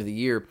biggest game of the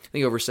year. I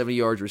think over 70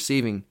 yards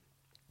receiving.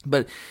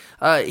 But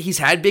he's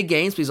had big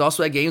games, but he's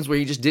also had games where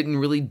he just didn't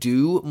really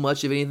do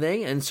much of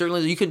anything. And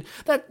certainly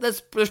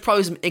there's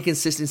probably some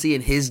inconsistency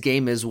in his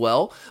game as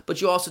well.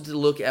 But you also have to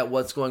look at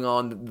what's going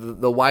on,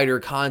 the wider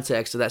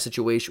context of that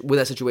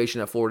situation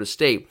at Florida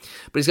State.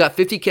 But he's got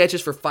 50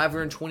 catches for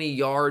 520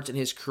 yards in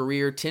his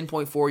career,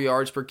 10.4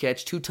 yards per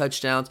catch, 2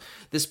 touchdowns.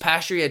 This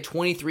past year he had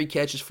 23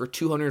 catches for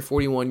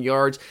 241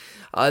 yards.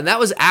 And that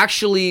was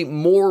actually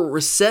more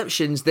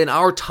receptions than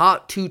our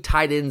top 2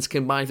 tight ends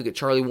combined. If you get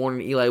Charlie Warner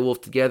and Eli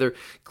Wolf together,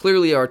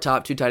 clearly our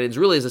top 2 tight ends,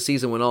 really as the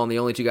season went on, the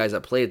only 2 guys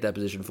that played at that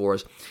position for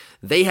us.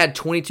 They had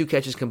 22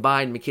 catches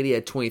combined. McKitty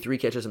had 23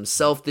 catches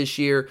himself this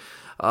year.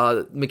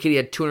 McKitty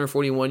had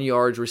 241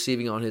 yards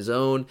receiving on his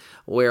own,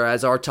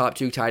 whereas our top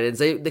 2 tight ends,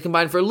 they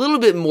combined for a little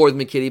bit more than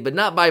McKitty, but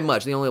not by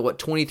much. They only had,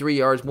 23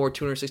 yards more,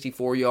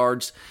 264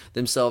 yards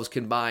themselves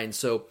combined.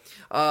 So,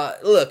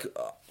 look,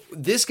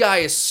 this guy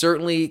is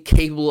certainly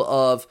capable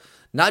of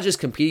not just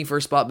competing for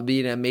a spot, but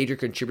being a major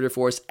contributor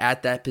for us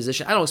at that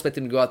position. I don't expect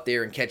him to go out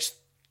there and catch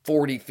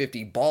 40,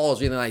 50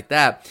 balls or anything like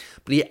that,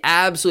 but he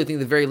absolutely, I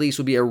think, at the very least,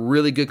 would be a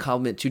really good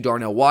compliment to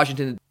Darnell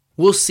Washington.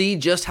 We'll see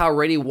just how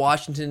ready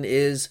Washington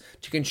is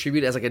to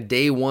contribute as a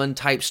day one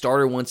type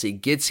starter once he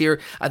gets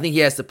here. I think he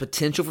has the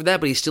potential for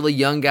that, but he's still a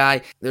young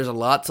guy. There's a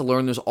lot to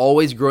learn. There's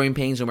always growing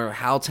pains no matter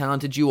how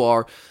talented you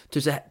are.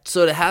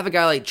 So to have a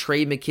guy like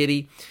Trey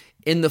McKitty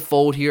in the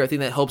fold here, I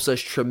think that helps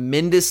us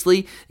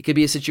tremendously. It could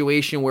be a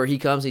situation where he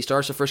comes, he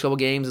starts the first couple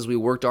games as we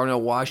work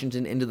Darnell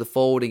Washington into the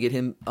fold and get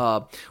him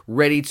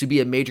ready to be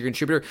a major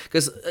contributor.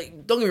 Because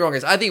don't get me wrong,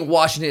 guys, I think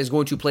Washington is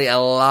going to play a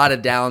lot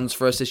of downs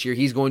for us this year.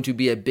 He's going to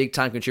be a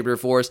big-time contributor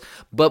for us.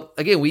 But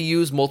again, we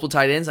use multiple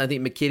tight ends. I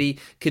think McKitty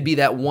could be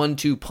that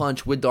 1-2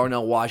 punch with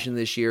Darnell Washington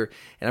this year.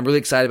 And I'm really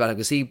excited about him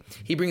because he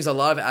brings a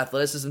lot of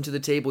athleticism to the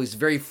table. He's a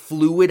very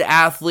fluid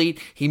athlete.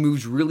 He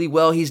moves really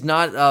well. He's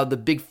not the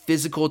big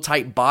physical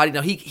type body.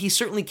 Now, he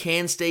certainly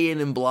can stay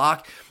in and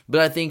block, but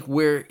I think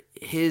where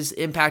his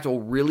impact will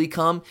really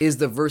come is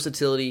the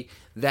versatility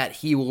that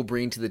he will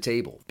bring to the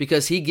table,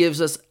 because he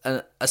gives us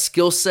a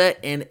skill set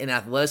and an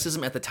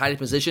athleticism at the tight end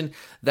position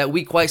that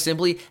we quite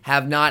simply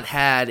have not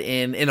had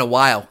in a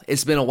while.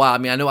 It's been a while. I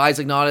mean, I know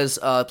Isaac Nauta is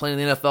playing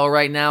in the NFL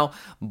right now,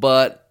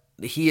 but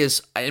he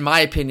is, in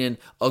my opinion,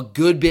 a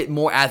good bit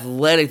more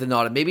athletic than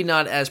Nauta. Maybe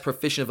not as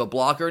proficient of a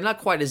blocker, not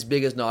quite as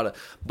big as Nauta,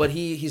 but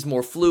he's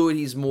more fluid.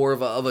 He's more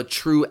of a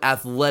true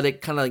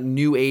athletic, kind of like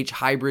new age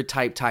hybrid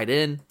type tight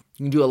end.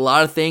 You can do a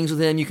lot of things with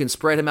him. You can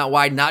spread him out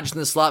wide, not just in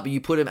the slot, but you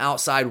put him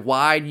outside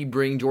wide. You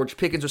bring George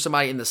Pickens or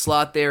somebody in the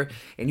slot there,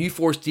 and you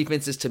force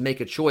defenses to make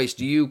a choice.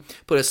 Do you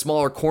put a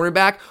smaller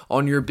cornerback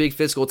on your big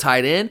physical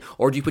tight end,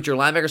 or do you put your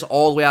linebackers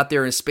all the way out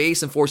there in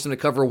space and force them to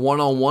cover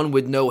one-on-one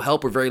with no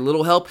help or very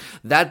little help?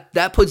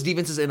 That puts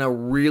defenses in a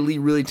really,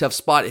 really tough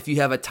spot if you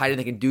have a tight end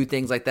that can do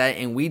things like that,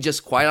 and we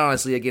just, quite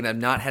honestly, again, have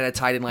not had a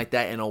tight end like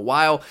that in a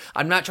while.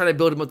 I'm not trying to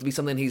build him up to be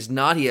something he's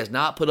not. He has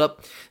not put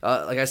up,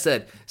 like I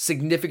said,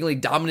 significantly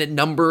dominant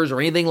numbers or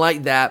anything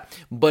like that,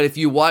 but if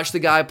you watch the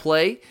guy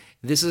play,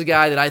 this is a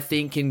guy that I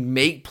think can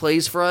make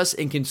plays for us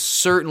and can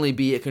certainly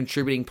be a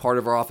contributing part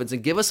of our offense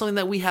and give us something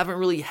that we haven't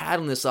really had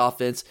on this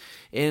offense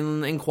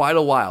in quite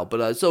a while.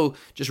 But so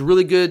just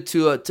really good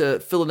to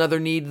fill another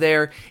need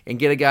there and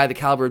get a guy the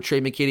caliber of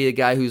Trey McKitty, a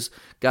guy who's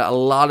got a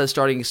lot of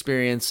starting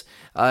experience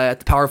at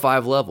the Power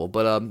 5 level.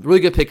 But really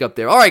good pickup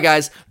there. All right,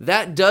 guys,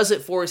 that does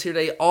it for us here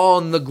today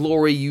on the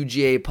Glory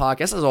UGA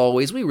podcast. As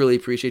always, we really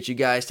appreciate you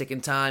guys taking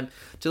time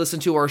to listen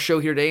to our show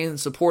here today and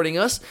supporting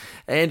us.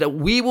 And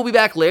we will be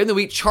back later in the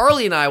week.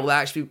 Charlie and I will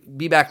actually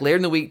be back later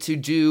in the week to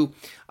do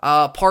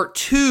part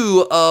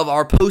 2 of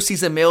our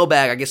postseason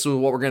mailbag, I guess is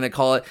what we're going to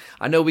call it.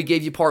 I know we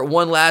gave you part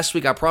 1 last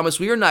week. I promise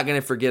we are not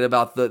going to forget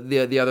about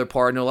the other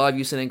part. I know a lot of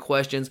you sent in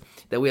questions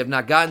that we have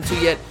not gotten to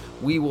yet.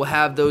 We will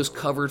have those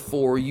covered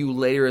for you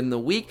later in the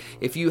week.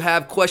 If you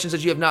have questions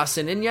that you have not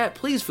sent in yet,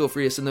 please feel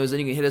free to send those in.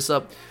 You can hit us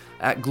up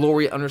at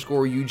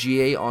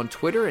glory_UGA on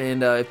Twitter.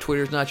 And if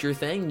Twitter's not your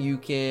thing, you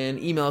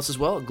can email us as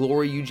well at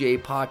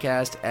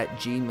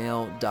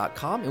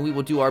gloryugapodcast@gmail.com. And we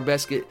will do our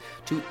best to get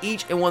to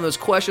each and one of those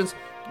questions.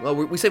 Well,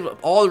 we saved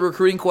all the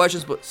recruiting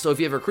questions, but so if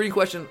you have a recruiting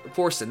question, of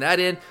course, send that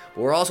in.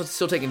 But we're also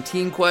still taking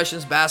team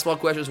questions, basketball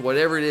questions,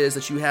 whatever it is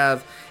that you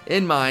have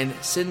in mind,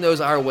 send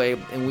those our way,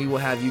 and we will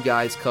have you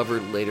guys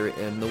covered later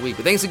in the week.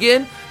 But thanks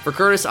again. For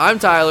Curtis, I'm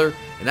Tyler,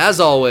 and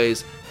as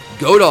always,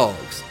 go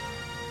Dogs.